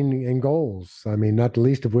gain and goals. I mean, not the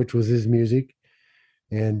least of which was his music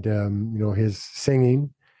and, you know, his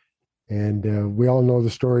singing. And we all know the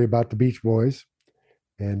story about the Beach Boys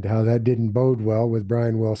and how that didn't bode well with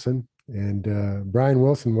Brian Wilson. And Brian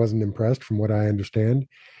Wilson wasn't impressed, from what I understand.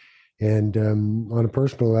 And on a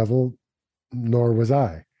personal level, nor was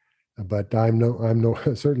I. But I'm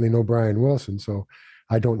certainly no Brian Wilson, so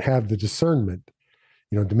I don't have the discernment,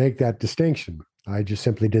 to make that distinction. I just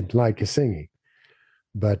simply didn't like his singing.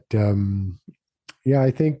 But yeah,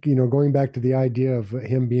 I think, going back to the idea of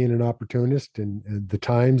him being an opportunist and the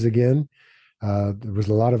times again, there was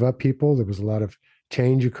a lot of upheaval. There was a lot of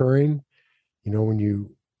change occurring. When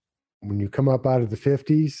you come up out of the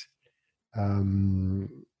 50s,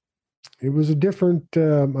 it was a different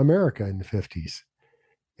America in the 50s.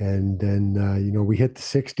 And then, we hit the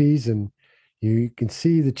 60s, and you can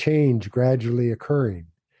see the change gradually occurring.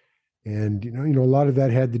 And, a lot of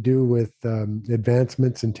that had to do with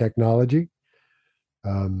advancements in technology,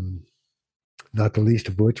 not the least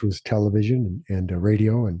of which was television and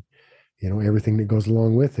radio and, everything that goes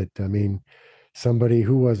along with it. I mean,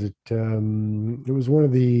 who was it? It was one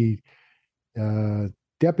of the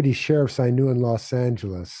deputy sheriffs I knew in Los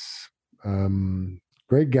Angeles.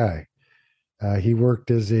 Great guy. He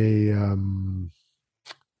worked as a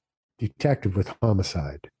detective with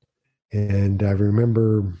homicide. And I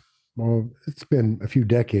remember, well, it's been a few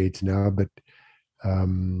decades now, but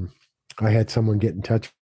I had someone get in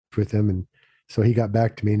touch with him. And so he got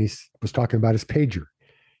back to me, and he was talking about his pager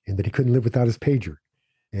and that he couldn't live without his pager.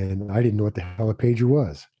 And I didn't know what the hell a pager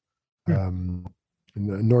was,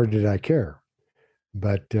 nor did I care.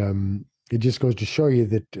 But it just goes to show you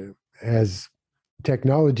that as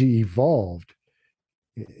technology evolved,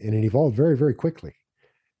 and it evolved very, very quickly,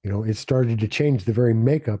 it started to change the very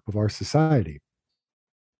makeup of our society.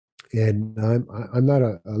 And I'm not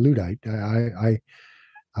a Luddite. I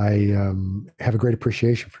have a great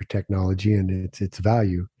appreciation for technology and its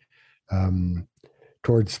value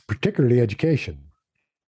towards particularly education.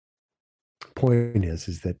 Point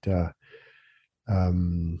is that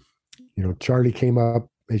Charlie came up,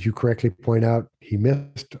 as you correctly point out. He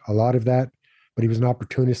missed a lot of that, but he was an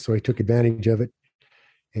opportunist, so he took advantage of it.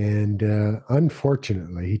 And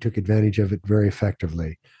unfortunately, he took advantage of it very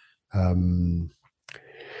effectively.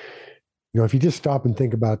 If you just stop and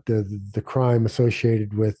think about the crime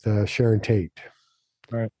associated with Sharon Tate,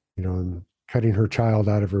 right? And cutting her child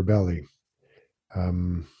out of her belly.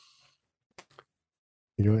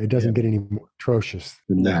 It doesn't get any more atrocious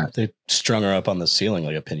than that. They strung her up on the ceiling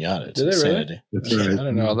like a piñata. It's Did they really? insanity. That's right. I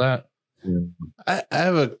didn't know that. I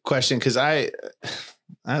have a question, because I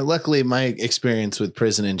luckily my experience with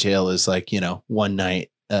prison and jail is like, one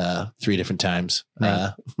night, 3 different times.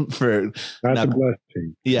 Right. For That's not, a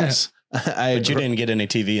blessing. yes. But you didn't get any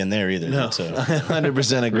TV in there either. No, So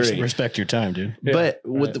 100% agree. Respect your time, dude. Yeah, But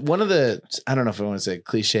with one of the, I don't know if I want to say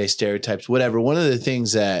cliche stereotypes, whatever. One of the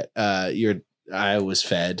things that I was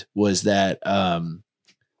fed was that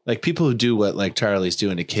like people who do what like Charlie's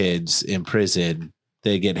doing to kids in prison,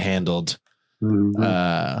 they get handled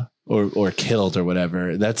or killed or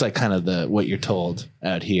whatever. That's like kind of what you're told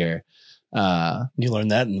out here. You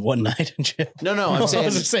learned that in one night in jail. No, I'm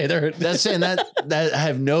saying, that's saying that I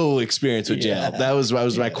have no experience with jail. Yeah. That was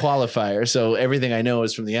my qualifier. So everything I know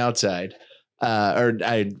is from the outside, or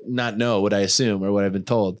I not know what I assume or what I've been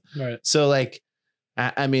told. Right. So like,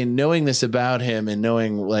 I mean, knowing this about him and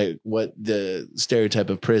knowing like what the stereotype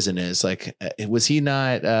of prison is, like, was he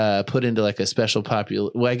not put into like a special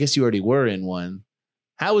Well, I guess you already were in one.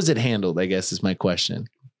 How was it handled, I guess, is my question.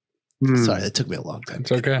 Sorry, that took me a long time.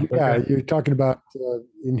 It's okay. Yeah, Okay. you're talking about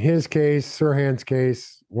in his case, Sirhan's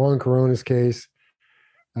case, Juan Corona's case,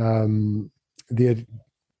 the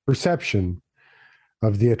perception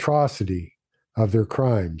of the atrocity of their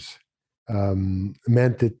crimes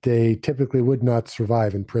meant that they typically would not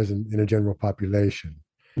survive in prison in a general population.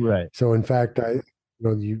 Right. So, in fact,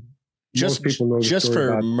 most people know the just story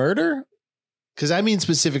for about, murder. Because I mean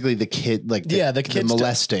specifically the kid, like The kids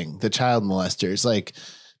molesting, the child molesters. Like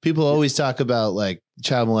people always talk about like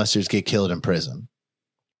child molesters get killed in prison.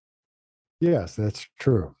 Yes, that's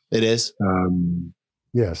true. It is.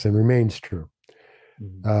 Yes, and remains true.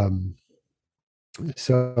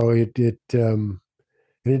 So it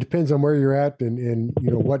depends on where you're at and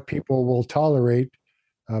what people will tolerate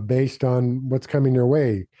based on what's coming their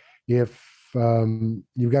way. If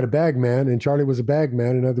you've got a bag man, and Charlie was a bag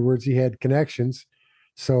man, in other words, he had connections,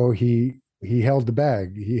 so he held the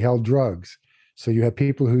bag, he held drugs. So you have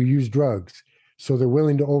people who use drugs, so they're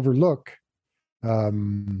willing to overlook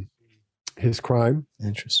his crime.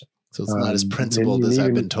 Interesting. So it's not as principled as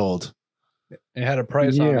I've been told. It had a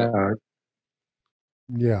price on it.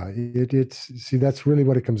 Yeah, see, that's really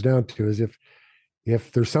what it comes down to, is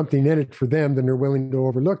if there's something in it for them, then they're willing to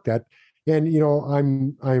overlook that. And,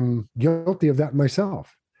 I'm guilty of that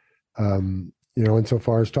myself.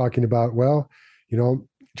 Insofar as talking about,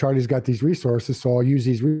 Charlie's got these resources, so I'll use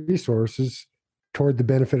these resources toward the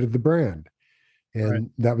benefit of the brand. And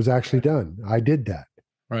that was actually done. I did that.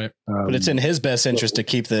 Right. But it's in his best interest to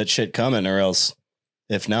keep that shit coming, or else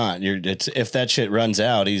if not, if that shit runs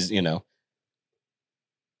out, he's,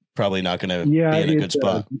 probably not going to be in a good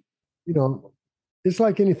spot. It's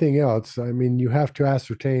like anything else. I mean, you have to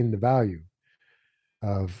ascertain the value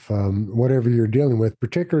of whatever you're dealing with,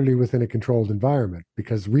 particularly within a controlled environment,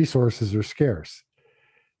 because resources are scarce.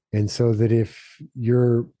 And so that if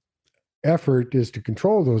your effort is to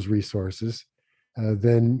control those resources,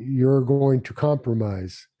 then you're going to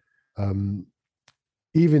compromise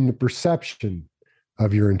even the perception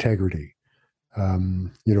of your integrity.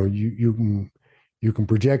 You can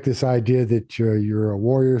project this idea that you're a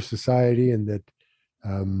warrior society, and that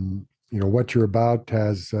what you're about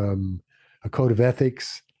has a code of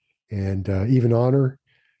ethics and even honor,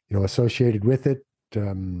 associated with it,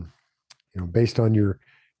 based on your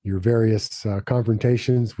various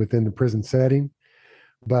confrontations within the prison setting.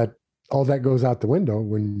 But all that goes out the window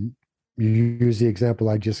when you use the example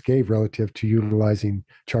I just gave relative to utilizing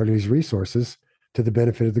Charlie's resources to the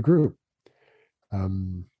benefit of the group.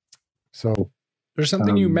 So there's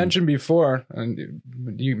something you mentioned before, and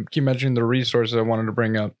you keep mentioning the resources I wanted to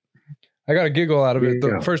bring up. I got a giggle out of it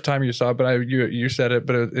the first time you saw it, but you said it,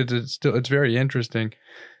 but it's very interesting.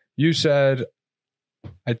 You said,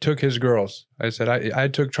 I took his girls. I said, I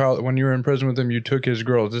took Charlie when you were in prison with him. You took his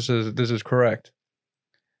girls. This is correct.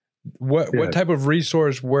 What type of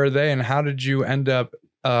resource were they, and how did you end up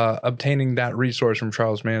obtaining that resource from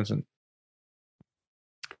Charles Manson?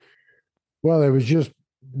 Well, it was just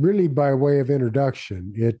really by way of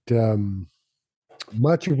introduction. It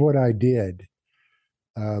much of what I did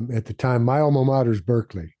at the time, my alma mater is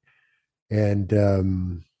Berkeley, and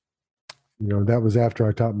that was after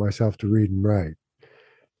I taught myself to read and write.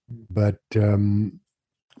 But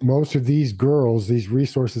most of these girls, these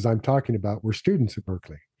resources I'm talking about, were students at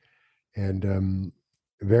Berkeley, and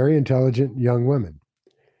very intelligent young women.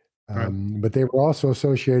 But they were also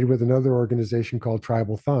associated with another organization called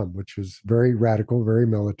Tribal Thumb, which was very radical, very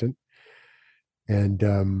militant.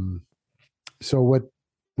 And so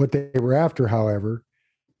what they were after, however,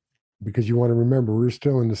 because you want to remember, we're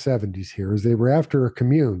still in the 70s here, is they were after a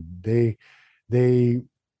commune. They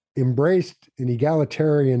embraced an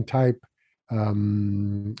egalitarian type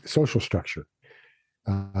social structure,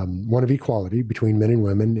 one of equality between men and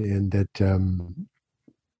women, and that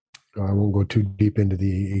I won't go too deep into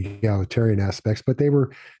the egalitarian aspects, but they were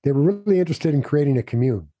really interested in creating a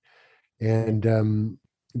commune, and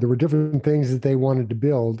there were different things that they wanted to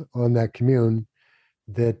build on that commune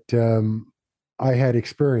that I had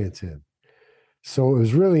experience in. So it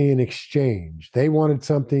was really an exchange. They wanted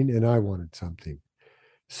something, and I wanted something.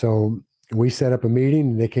 So we set up a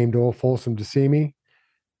meeting, and they came to Old Folsom to see me,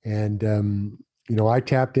 and I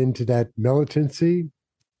tapped into that militancy,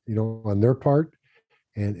 on their part,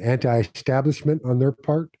 and anti-establishment on their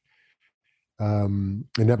part. And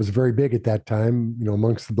that was very big at that time,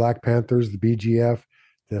 amongst the Black Panthers, the BGF,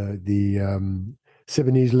 the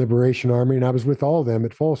Sudanese Liberation Army. And I was with all of them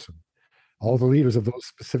at Folsom. All the leaders of those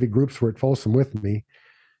specific groups were at Folsom with me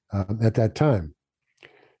at that time.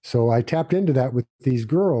 So I tapped into that with these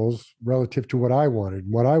girls relative to what I wanted.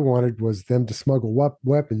 What I wanted was them to smuggle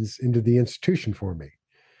weapons into the institution for me.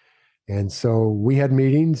 And so we had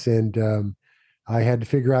meetings, and I had to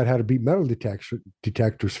figure out how to beat metal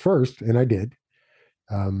detectors first, and I did.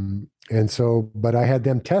 But I had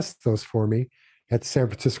them test those for me at the San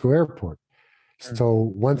Francisco airport.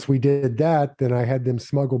 So once we did that, then I had them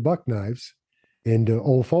smuggle buck knives into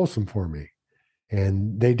Old Folsom for me,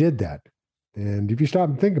 and they did that. And if you stop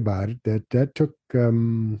and think about it, that took a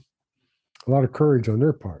lot of courage on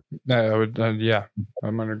their part. I would, I'm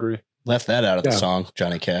gonna agree. Left that out of the song,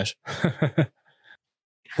 Johnny Cash.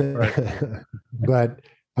 But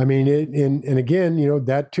I mean, and again,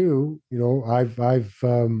 that too,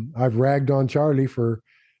 I've ragged on Charlie for,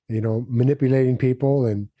 manipulating people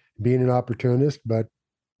and being an opportunist, but,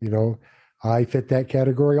 I fit that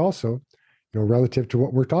category also, relative to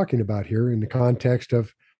what we're talking about here in the context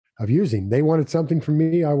of using. They wanted something from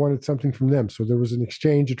me, I wanted something from them. So there was an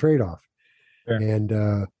exchange, a trade-off. Yeah.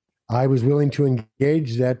 And I was willing to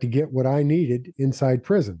engage that to get what I needed inside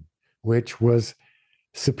prison, which was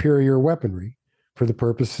superior weaponry for the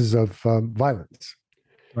purposes of violence.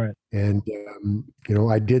 Right. And,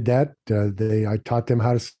 I did that. I taught them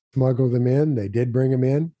how to smuggle them in. They did bring them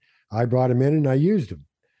in. I brought them in, and I used them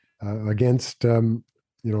against,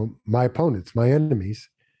 my opponents, my enemies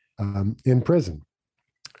in prison.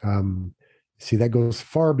 See, that goes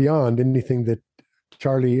far beyond anything that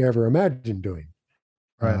Charlie ever imagined doing.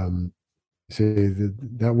 Right. say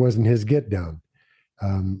that wasn't his get down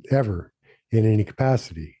ever in any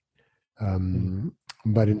capacity.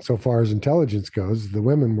 But insofar as intelligence goes, the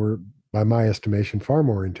women were, by my estimation, far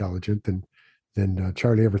more intelligent than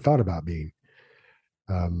Charlie ever thought about being,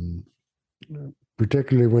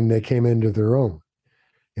 particularly when they came into their own.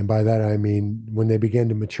 And by that, I mean when they began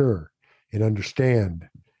to mature and understand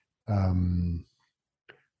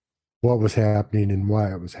what was happening and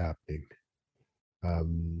why it was happening.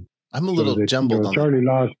 I'm a little jumbled on Charlie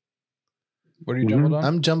lost. What are you jumbled on?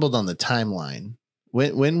 I'm jumbled on the timeline.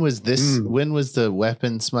 When was this? When was the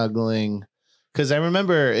weapon smuggling? Because I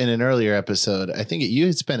remember in an earlier episode, I think you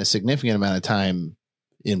had spent a significant amount of time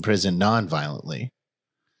in prison non-violently.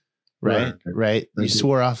 Right. You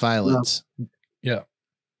swore off violence. Yeah.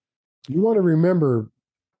 You want to remember,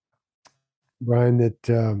 Brian,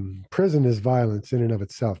 that prison is violence in and of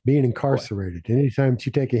itself. Being incarcerated. Anytime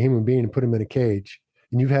you take a human being and put him in a cage,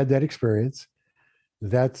 and you've had that experience,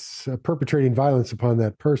 that's perpetrating violence upon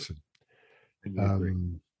that person. No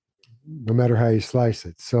matter how you slice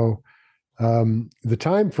it. So the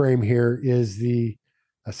time frame here is the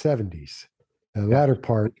 70s, the latter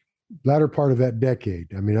part of that decade.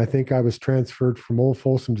 I mean, I think I was transferred from Old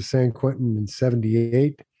Folsom to San Quentin in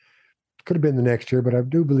 78. Could have been the next year, but I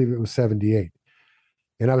do believe it was 78.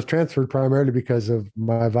 And I was transferred primarily because of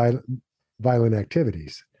my violent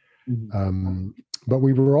activities. But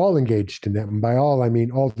we were all engaged in that. And by all, I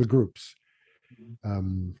mean all the groups.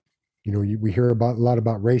 We hear a lot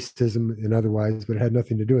about racism and otherwise, but it had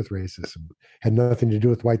nothing to do with racism, had nothing to do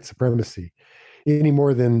with white supremacy, any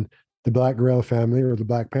more than the Black Guerrilla family or the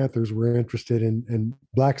Black Panthers were interested in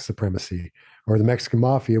Black supremacy, or the Mexican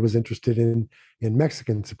Mafia was interested in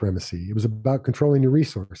Mexican supremacy. It was about controlling your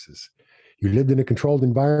resources. You lived in a controlled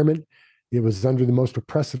environment. It was under the most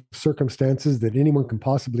oppressive circumstances that anyone can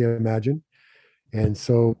possibly imagine. And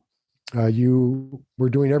so you were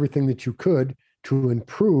doing everything that you could to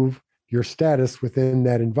improve your status within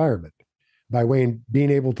that environment by way of being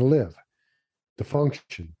able to live, to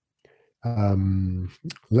function,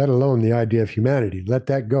 let alone the idea of humanity. Let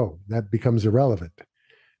that go. That becomes irrelevant.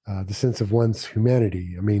 The sense of one's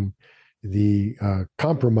humanity. I mean, the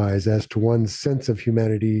compromise as to one's sense of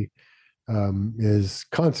humanity is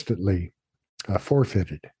constantly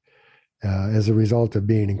forfeited as a result of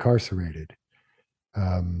being incarcerated.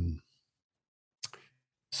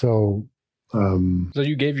 So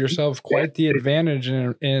you gave yourself quite the advantage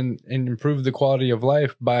and improved the quality of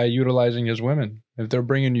life by utilizing his women. If they're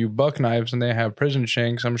bringing you buck knives and they have prison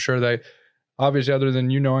shanks, I'm sure that obviously, other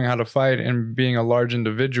than you knowing how to fight and being a large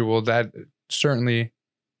individual, that certainly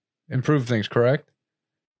improved things, correct?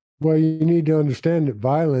 Well, you need to understand that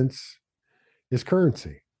violence is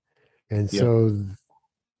currency. And so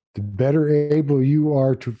the better able you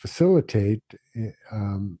are to facilitate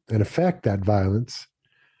and affect that violence,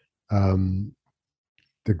 the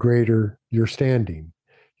greater your standing,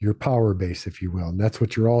 your power base, if you will. And that's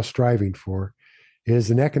what you're all striving for,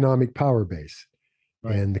 is an economic power base.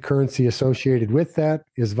 Right. And the currency associated with that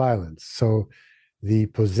is violence. So the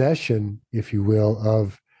possession, if you will,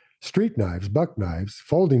 of street knives, buck knives,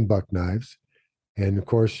 folding buck knives, and of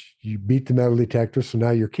course you beat the metal detector, so now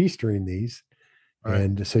you're keystering these, right.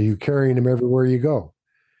 And so you're carrying them everywhere you go.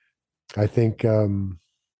 I think one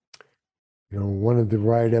of the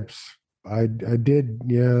write-ups I did,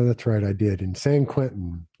 that's right, I did. In San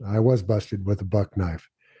Quentin, I was busted with a buck knife.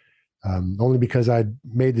 Only because I'd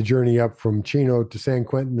made the journey up from Chino to San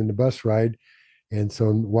Quentin in the bus ride. And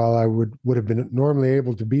so while I would have been normally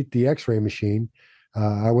able to beat the x-ray machine,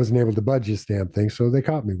 I wasn't able to budge this damn thing. So they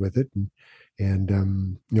caught me with it.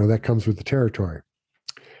 And that comes with the territory.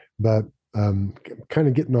 But kind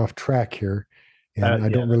of getting off track here. And I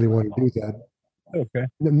don't really want to do that. Okay.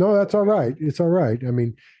 No, that's all right. It's all right. I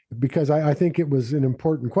mean, because I think it was an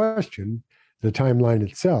important question, the timeline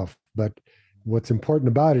itself. But what's important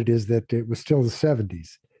about it is that it was still the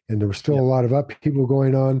 70s and there was still a lot of upheaval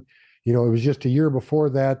going on. It was just a year before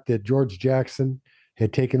that George Jackson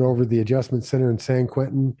had taken over the adjustment center in San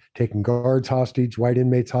Quentin, taken guards hostage, white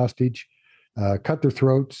inmates hostage, cut their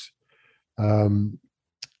throats. George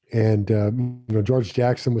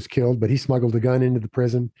Jackson was killed, but he smuggled a gun into the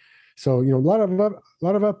prison. So, a lot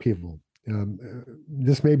of upheaval.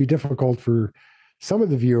 This may be difficult for some of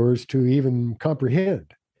the viewers to even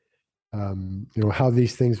comprehend. How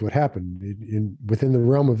these things would happen within the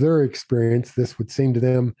realm of their experience. This would seem to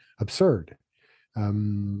them absurd,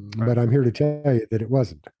 but I'm here to tell you that it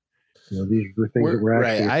wasn't. These are things that were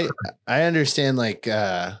actually right. I understand.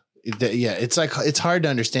 It's hard to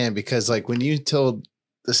understand because when you told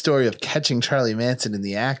the story of catching Charlie Manson in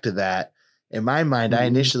the act of that, in my mind, I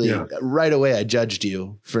initially right away I judged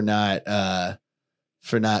you for not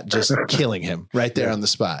just killing him right there on the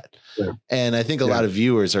spot. Yeah. And I think a lot of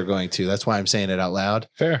viewers are going to. That's why I'm saying it out loud.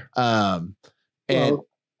 Fair. And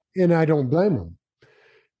I don't blame them.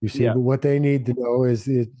 You see, but what they need to know is,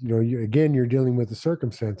 you're dealing with the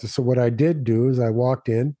circumstances. So what I did do is I walked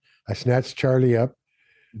in, I snatched Charlie up,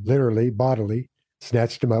 literally, bodily,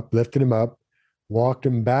 snatched him up, lifted him up, walked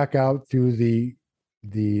him back out through the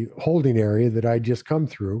holding area that I'd just come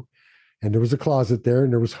through. And there was a closet there,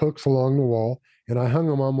 and there was hooks along the wall, and I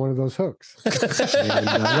hung him on one of those hooks. And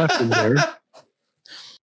I left him there.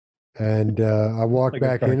 And I walked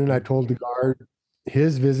back in, and I told the guard,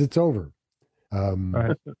 his visit's over.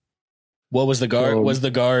 What was the guard? Was the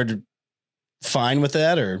guard fine with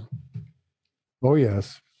that, or? Oh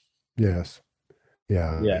yes, yeah,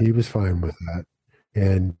 he was fine with that,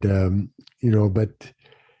 and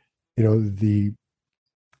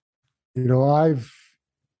I've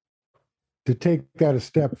to take that a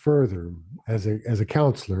step further as a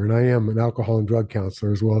counselor, and I am an alcohol and drug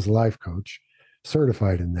counselor as well as a life coach,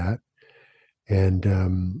 certified in that,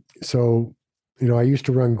 and so. I used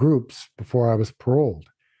to run groups before I was paroled,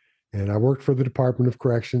 and I worked for the Department of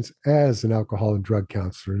Corrections as an alcohol and drug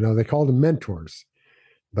counselor. Now, they called them mentors,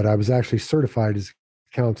 but I was actually certified as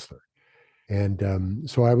a counselor. And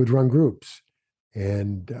so I would run groups.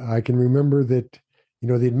 And I can remember that,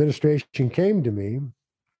 the administration came to me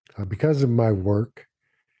because of my work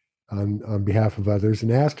on behalf of others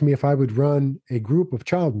and asked me if I would run a group of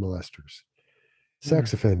child molesters,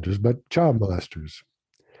 sex offenders, but child molesters.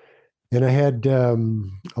 And I had a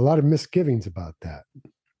lot of misgivings about that.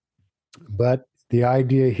 But the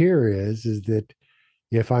idea here is that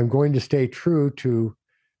if I'm going to stay true to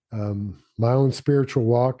my own spiritual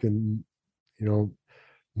walk and,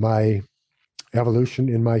 my evolution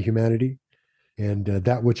in my humanity and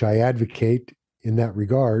that which I advocate in that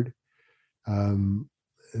regard,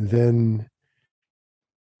 then,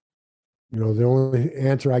 the only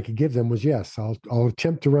answer I could give them was yes, I'll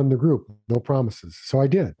attempt to run the group, no promises. So I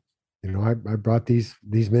did. I brought these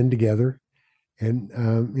men together, and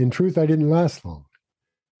in truth, I didn't last long.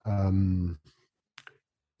 And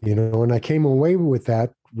I came away with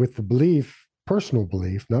that, with the belief, personal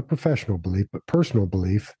belief, not professional belief, but personal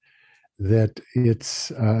belief, that it's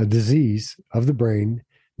a disease of the brain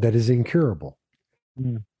that is incurable.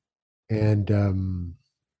 And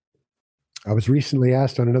I was recently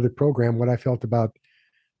asked on another program what I felt about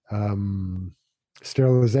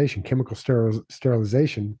sterilization, chemical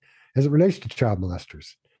sterilization, as it relates to child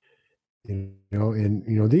molesters, and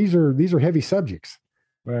these are heavy subjects,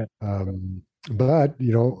 right? But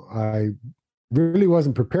I really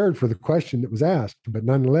wasn't prepared for the question that was asked, but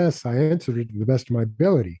nonetheless, I answered it to the best of my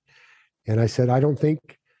ability, and I said I don't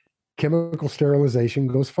think chemical sterilization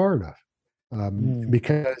goes far enough,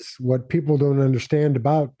 because what people don't understand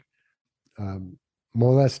about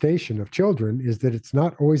molestation of children is that it's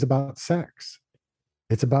not always about sex;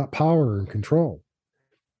 it's about power and control.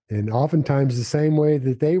 And oftentimes the same way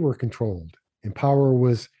that they were controlled and power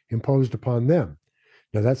was imposed upon them.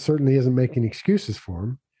 Now, that certainly isn't making excuses for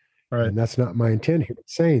them. Right. And that's not my intent here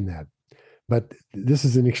saying that. But this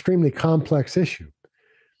is an extremely complex issue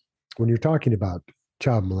when you're talking about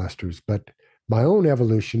child molesters. But my own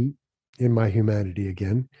evolution in my humanity,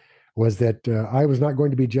 again, was that I was not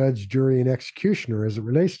going to be judge, jury, and executioner as it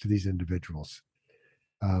relates to these individuals.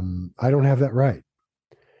 I don't have that right.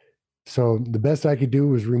 So the best I could do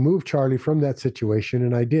was remove Charlie from that situation,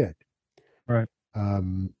 and I did. Right.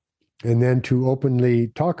 And then to openly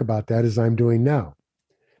talk about that as I'm doing now.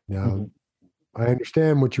 Now, I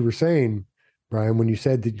understand what you were saying, Brian, when you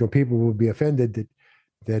said that people will be offended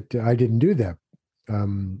that I didn't do that.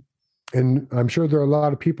 And I'm sure there are a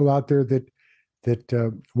lot of people out there that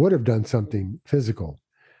would have done something physical,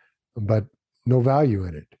 but no value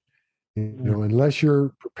in it. Unless you're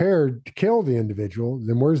prepared to kill the individual,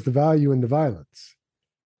 then where's the value in the violence?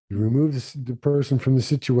 You remove the person from the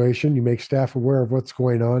situation, you make staff aware of what's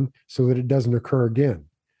going on so that it doesn't occur again.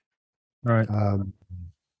 Right.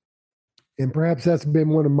 And perhaps that's been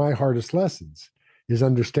one of my hardest lessons, is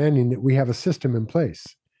understanding that we have a system in place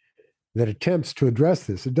that attempts to address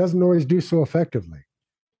this. It doesn't always do so effectively,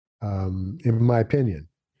 in my opinion.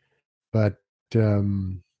 But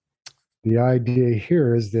the idea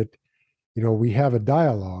here is that we have a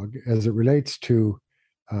dialogue as it relates to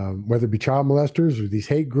whether it be child molesters or these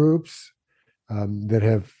hate groups that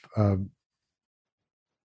have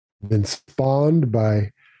been spawned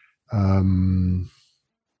by, in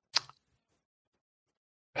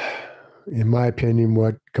my opinion,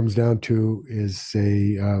 what comes down to is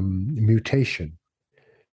a mutation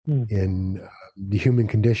in the human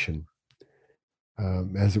condition.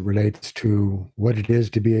 as it relates to what it is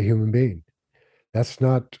to be a human being. That's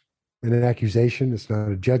not an accusation. It's not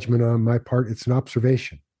a judgment on my part. It's an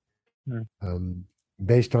observation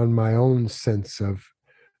based on my own sense of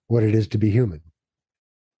what it is to be human.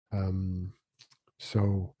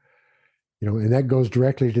 So, and that goes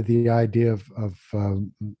directly to the idea of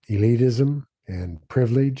elitism and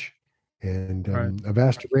privilege and a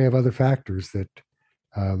vast array of other factors that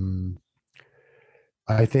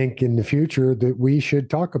I think in the future that we should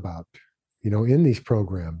talk about, in these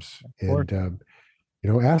programs and,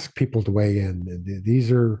 ask people to weigh in. And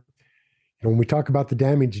these are, when we talk about the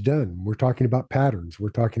damage done, we're talking about patterns. We're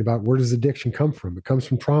talking about where does addiction come from? It comes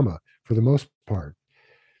from trauma for the most part.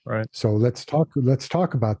 Right. So let's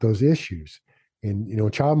talk about those issues. And,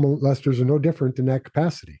 child molesters are no different in that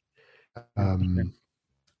capacity.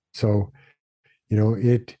 So,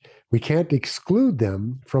 we can't exclude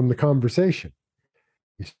them from the conversation.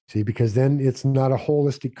 You see, because then it's not a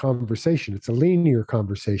holistic conversation. It's a linear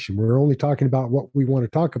conversation. We're only talking about what we want to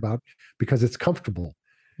talk about because it's comfortable.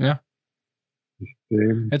 Yeah.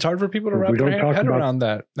 It's hard for people to wrap their head around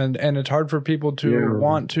that. And it's hard for people to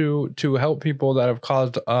want to help people that have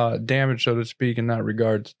caused damage, so to speak, in that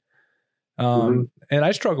regards. And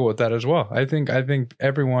I struggle with that as well. I think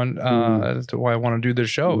everyone, that's why I want to do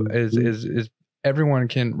this show, is everyone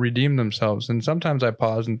can redeem themselves. And sometimes I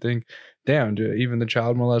pause and think, damn, even the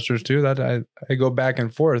child molesters too, that I go back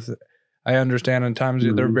and forth. I understand at times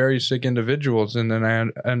they're very sick individuals. And then I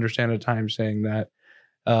understand at times saying that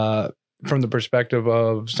from the perspective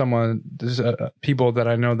of someone, people that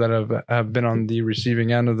I know that have been on the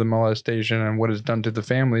receiving end of the molestation and what it's done to the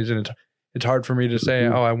families. And it's hard for me to say,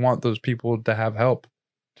 oh, I want those people to have help.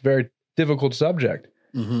 It's a very difficult subject.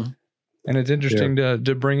 And it's interesting to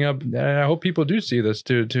bring up. I hope people do see this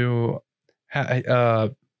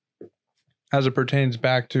as it pertains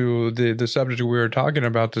back to the subject we were talking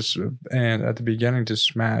about this, and at the beginning, to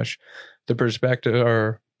smash the perception.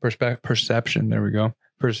 There we go.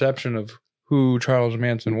 Perception of who Charles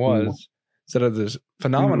Manson was, instead of this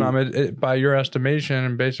phenomenon. By your estimation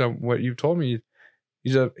and based on what you've told me,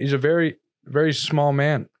 he's a very, very small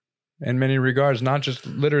man in many regards, not just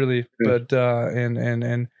literally, but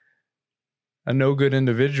and a no good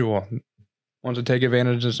individual, wants to take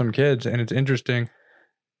advantage of some kids. And it's interesting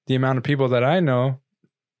the amount of people that I know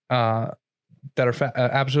that are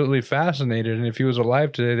absolutely fascinated. And if he was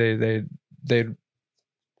alive today, they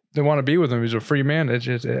want to be with him. He's a free man. It's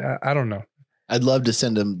just, I don't know. I'd love to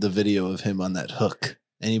send him the video of him on that hook.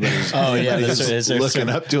 Anybody's looking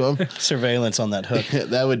up to him. Surveillance on that hook.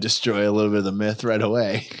 That would destroy a little bit of the myth right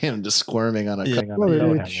away. Him just squirming on a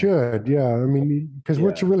Well, it should. Yeah. I mean, because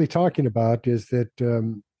what you're really talking about is that,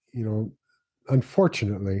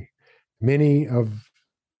 unfortunately, many of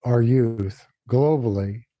our youth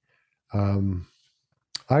globally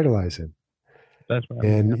idolize him. That's right.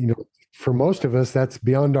 And, for most of us, that's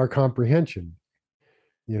beyond our comprehension.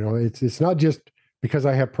 It's not just because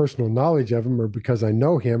I have personal knowledge of him or because I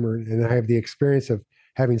know him and I have the experience of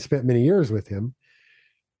having spent many years with him.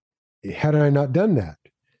 Had I not done that,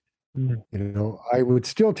 I would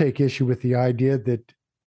still take issue with the idea that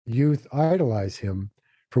youth idolize him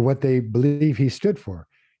for what they believe he stood for.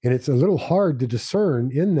 And it's a little hard to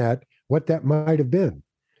discern in that what that might have been.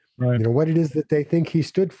 Right. What it is that they think he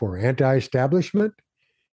stood for. Anti-establishment.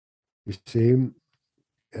 You see,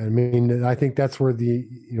 I mean, I think that's where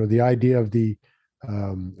the idea of the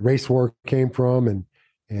race war came from,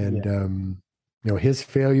 and his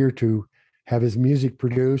failure to have his music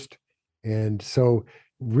produced, and so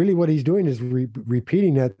really what he's doing is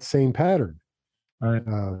repeating that same pattern. Right.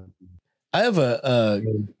 I have a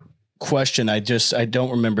question. I don't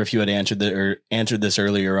remember if you had answered this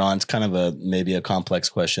earlier on. It's kind of maybe a complex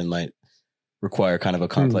question, might require kind of a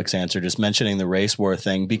complex answer. Just mentioning the race war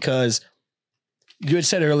thing, because you had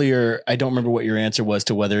said earlier, I don't remember what your answer was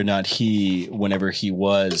to whether or not whenever he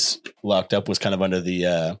was locked up, was kind of under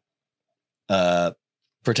the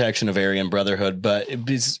protection of Aryan Brotherhood. But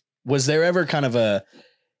was there ever kind of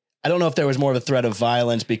I don't know if there was more of a threat of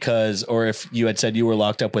violence or if you had said you were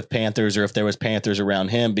locked up with Panthers, or if there was Panthers around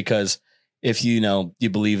him, because if you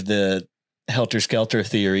believe the helter-skelter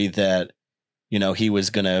theory that, he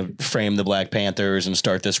was going to frame the Black Panthers and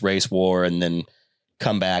start this race war and then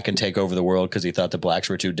come back and take over the world because he thought the blacks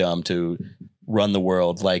were too dumb to run the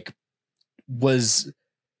world. Like, was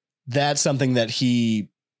that something that you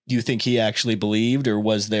think he actually believed, or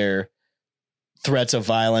was there threats of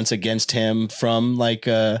violence against him from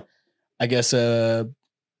a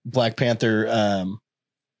Black Panther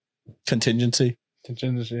contingency?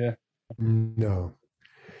 Yeah. No,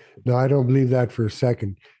 I don't believe that for a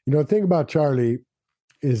second. The thing about Charlie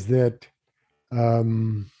is that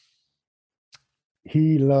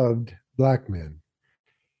he loved black men,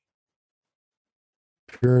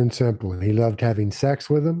 pure and simple. He loved having sex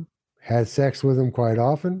with them, had sex with them quite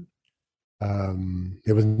often.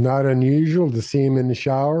 It was not unusual to see him in the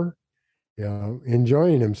shower,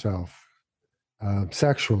 enjoying himself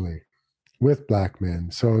sexually with black men.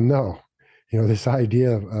 So no, this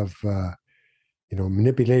idea of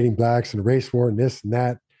manipulating blacks and race war and this and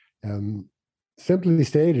that, simply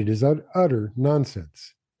stated, is utter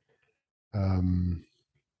nonsense. And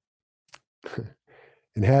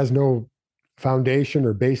has no foundation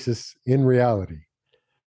or basis in reality.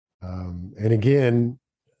 And again,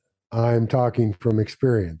 I'm talking from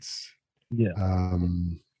experience. Yeah.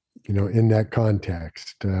 In that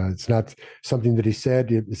context, it's not something that he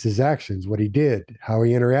said. It's his actions, what he did, how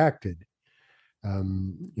he interacted.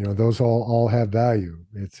 Those all have value.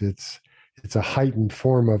 It's a heightened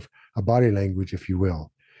form of a body language, if you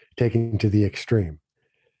will, taken to the extreme.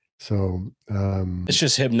 So it's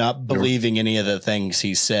just him not believing any of the things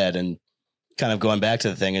he said, and kind of going back to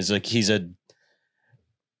the thing is like he's a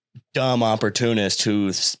dumb opportunist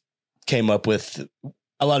who came up with.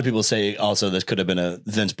 A lot of people say also this could have been a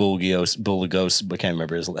Vince Buligos. I can't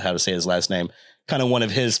remember how to say his last name. Kind of one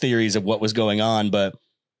of his theories of what was going on, but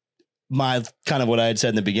my kind of what I had said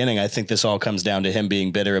in the beginning, I think this all comes down to him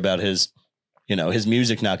being bitter about his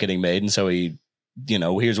music not getting made, and so he,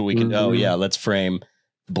 here's what we can. Oh yeah, let's frame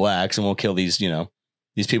blacks and we'll kill these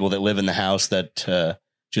people that live in the house that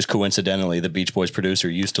just coincidentally the Beach Boys producer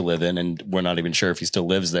used to live in, and we're not even sure if he still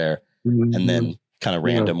lives there. And then kind of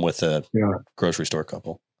random with a grocery store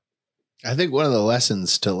couple. I think one of the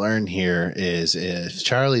lessons to learn here is if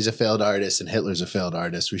Charlie's a failed artist and Hitler's a failed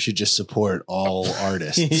artist, we should just support all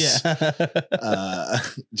artists.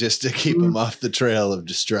 Just to keep them off the trail of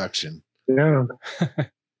destruction. Yeah.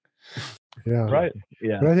 Yeah. Right.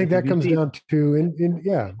 Yeah. But I think that comes down to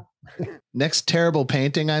Next terrible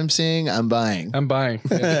painting I'm seeing, I'm buying.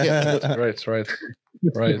 Yeah.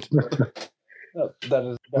 Right.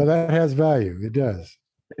 That has value. It does.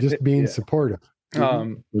 Just being supportive.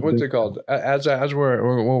 What's it called? As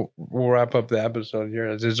we'll wrap up the episode here.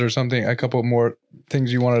 Is there a couple more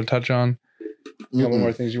things you wanted to touch on? A couple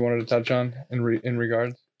more things you wanted to touch on in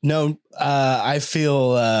regards? No, I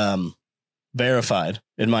feel verified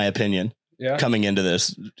in my opinion. Yeah. Coming into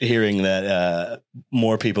this, hearing that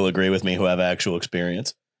more people agree with me who have actual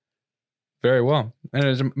experience. Very well.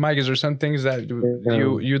 And Mike, is there some things that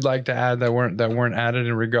you'd like to add that weren't added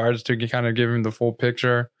in regards to kind of giving the full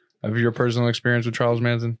picture of your personal experience with Charles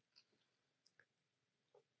Manson?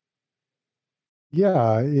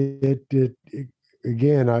 Yeah, it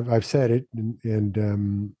again, I've said it,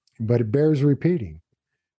 and but it bears repeating.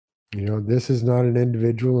 This is not an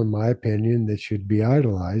individual, in my opinion, that should be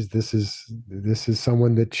idolized. This is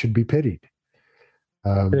someone that should be pitied.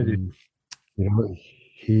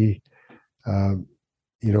 He.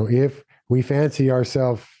 If we fancy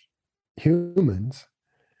ourselves humans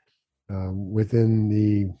within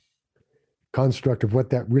the construct of what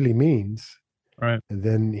that really means, right?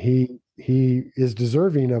 Then he is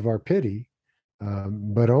deserving of our pity,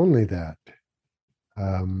 but only that.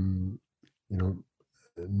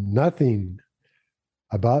 Nothing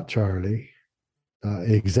about Charlie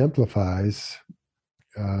exemplifies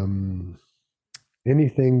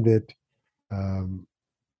anything that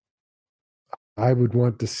I would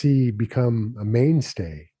want to see become a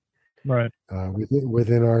mainstay, right,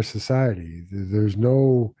 within our society. There's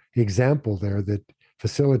no example there that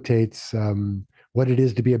facilitates what it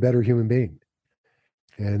is to be a better human being,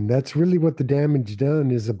 and that's really what the Damage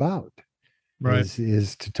Done is about. Right,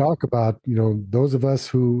 is to talk about those of us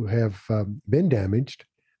who have been damaged,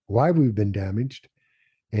 why we've been damaged,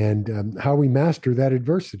 and how we master that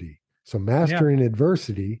adversity. So mastering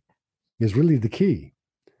adversity is really the key.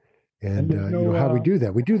 And how we do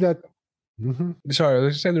that. We do that. Mm-hmm. Sorry,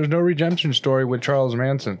 let's say there's no redemption story with Charles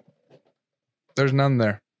Manson. There's none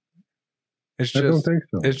there. It's just, I don't think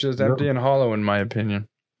so. It's just empty and hollow, in my opinion.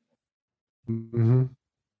 Mm-hmm.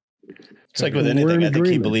 It's like with anything. I think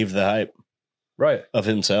he believed the hype, right, of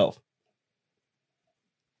himself.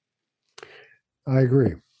 I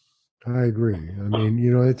agree. I mean,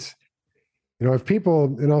 it's if people,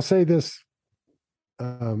 and I'll say this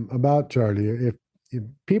about Charlie, if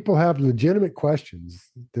people have legitimate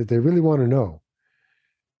questions that they really want to know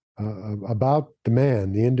about the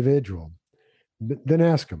man, the individual, then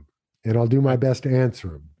ask them, and I'll do my best to answer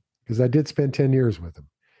them, because I did spend 10 years with him,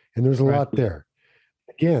 and there's a lot there.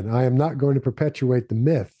 Again, I am not going to perpetuate the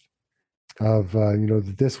myth of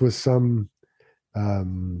that this was some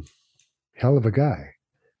hell of a guy.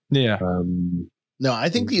 Yeah. No, I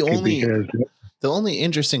think the only The only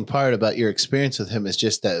interesting part about your experience with him is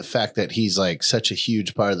just the fact that he's like such a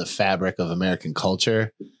huge part of the fabric of American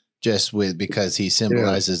culture, because he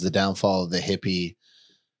symbolizes the downfall of the hippie.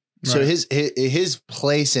 So his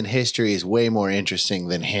place in history is way more interesting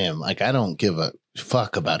than him. Like, I don't give a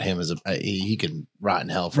fuck about him he can rot in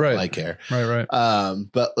hell for all I care. Right.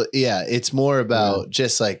 But yeah, it's more about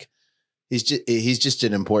just like he's just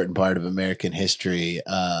an important part of American history.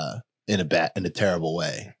 In a terrible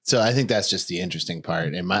way. So I think that's just the interesting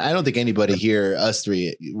part. And I don't think anybody here, us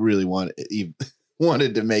three, really wanted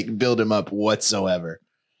to build him up whatsoever.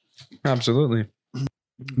 Absolutely.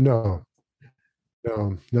 No,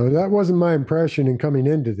 that wasn't my impression in coming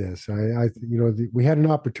into this. We had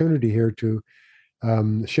an opportunity here to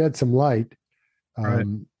shed some light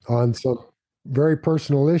on some very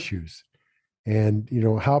personal issues, and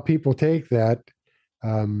how people take that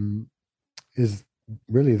is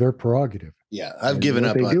really their prerogative. Yeah, I've given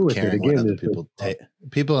up on caring what other people take.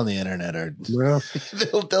 People on the internet are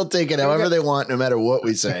they'll take it however they want, no matter what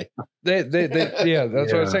we say. That's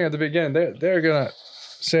what I was saying at the beginning. They're gonna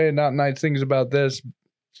say not nice things about this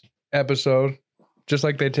episode, just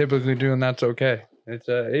like they typically do, and that's okay. It's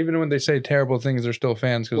even when they say terrible things, they're still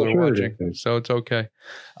fans because they're watching, so it's okay.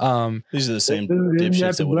 These are the same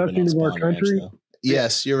dipshits that would have been on Spawn Ranch, though.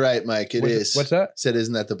 Yes, you're right, Mike. It is. What's that? Said,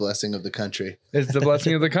 isn't that the blessing of the country? It's the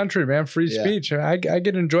blessing of the country, man. Free speech. I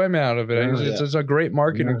get enjoyment out of it. It's a great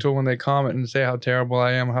marketing tool when they comment and say how terrible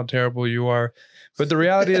I am, how terrible you are. But the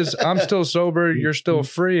reality is, I'm still sober. You're still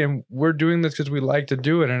free, and we're doing this because we like to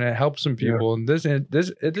do it, and it helps some people. And this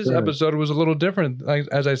episode was a little different. Like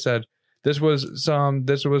as I said, This was an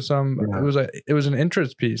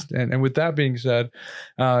interest piece. And with that being said,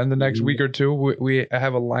 in the next week or two, we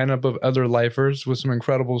have a lineup of other lifers with some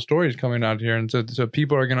incredible stories coming out here. And so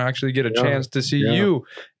people are going to actually get a chance to see you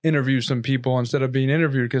interview some people instead of being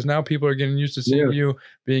interviewed, because now people are getting used to seeing you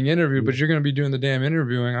being interviewed, but you're going to be doing the damn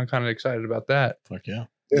interviewing. I'm kind of excited about that. Fuck yeah.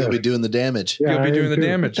 You'll be doing the damage. You'll be doing the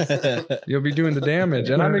damage. You'll be doing the damage.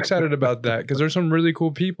 And I'm excited about that because there's some really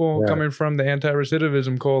cool people coming from the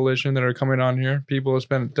Anti-Recidivism Coalition that are coming on here. People have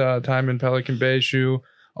spent time in Pelican Bay, Shoe,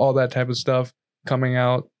 all that type of stuff, coming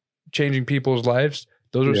out, changing people's lives.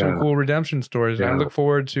 Those are some cool redemption stories. And I look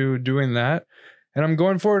forward to doing that. And I'm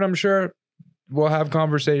going forward. I'm sure we'll have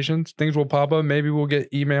conversations. Things will pop up. Maybe we'll get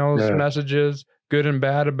emails, messages, good and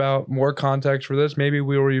bad, about more context for this. Maybe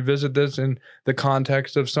we'll revisit this in the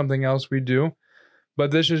context of something else we do.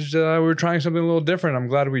 But this is, we're trying something a little different. I'm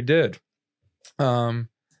glad we did. Glad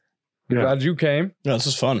you came. No, this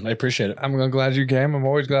is fun. I appreciate it. I'm glad you came. I'm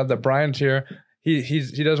always glad that Brian's here.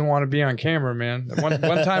 He doesn't want to be on camera, man. One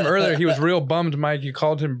time earlier, he was real bummed, Mike. You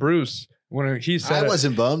called him Bruce. When he said I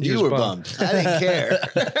wasn't bummed. You were bummed. I didn't care.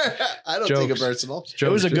 I don't take it personal. It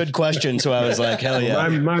was a good question, so I was like, hell yeah.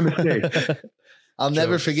 My mistake. I'll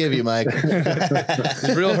never forgive you, Mike.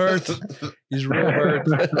 He's real hurt. He's real hurt.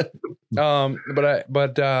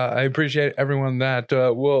 But I appreciate everyone that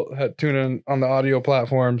will tune in on the audio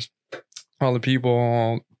platforms. All the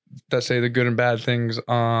people that say the good and bad things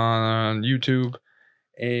on YouTube.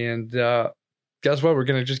 And guess what? We're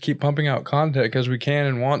going to just keep pumping out content because we can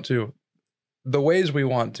and want to, the ways we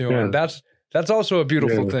want to. And that's also a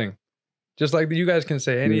beautiful thing. Just like you guys can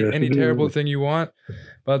say any terrible thing you want,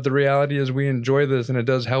 but the reality is we enjoy this and it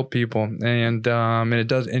does help people and it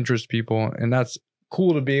does interest people, and that's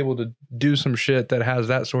cool to be able to do some shit that has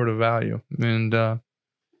that sort of value. And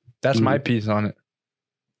that's my piece on it.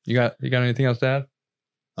 You got anything else to add?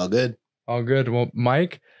 All good. All good. Well,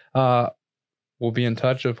 Mike, we'll be in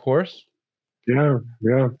touch, of course. Yeah.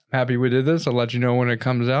 Happy we did this. I'll let you know when it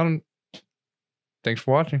comes out. And thanks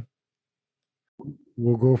for watching.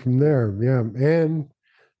 We'll go from there. Yeah. And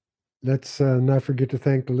let's not forget to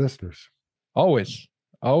thank the listeners. Always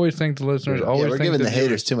thank the listeners. Always we're giving the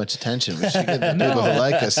haters too much attention. We should give the people who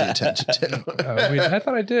like us the attention too. I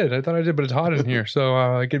thought I did, but it's hot in here. So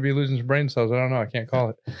I could be losing some brain cells. I don't know. I can't call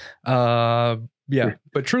it.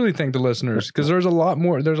 But truly thank the listeners, because there's a lot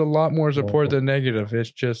more support than negative. It's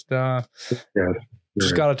just,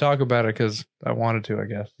 just got to talk about it because I wanted to, I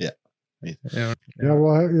guess. Yeah.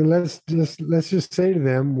 Well, let's just say to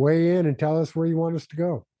them, weigh in and tell us where you want us to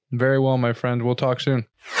go. Very well, my friend. We'll talk soon.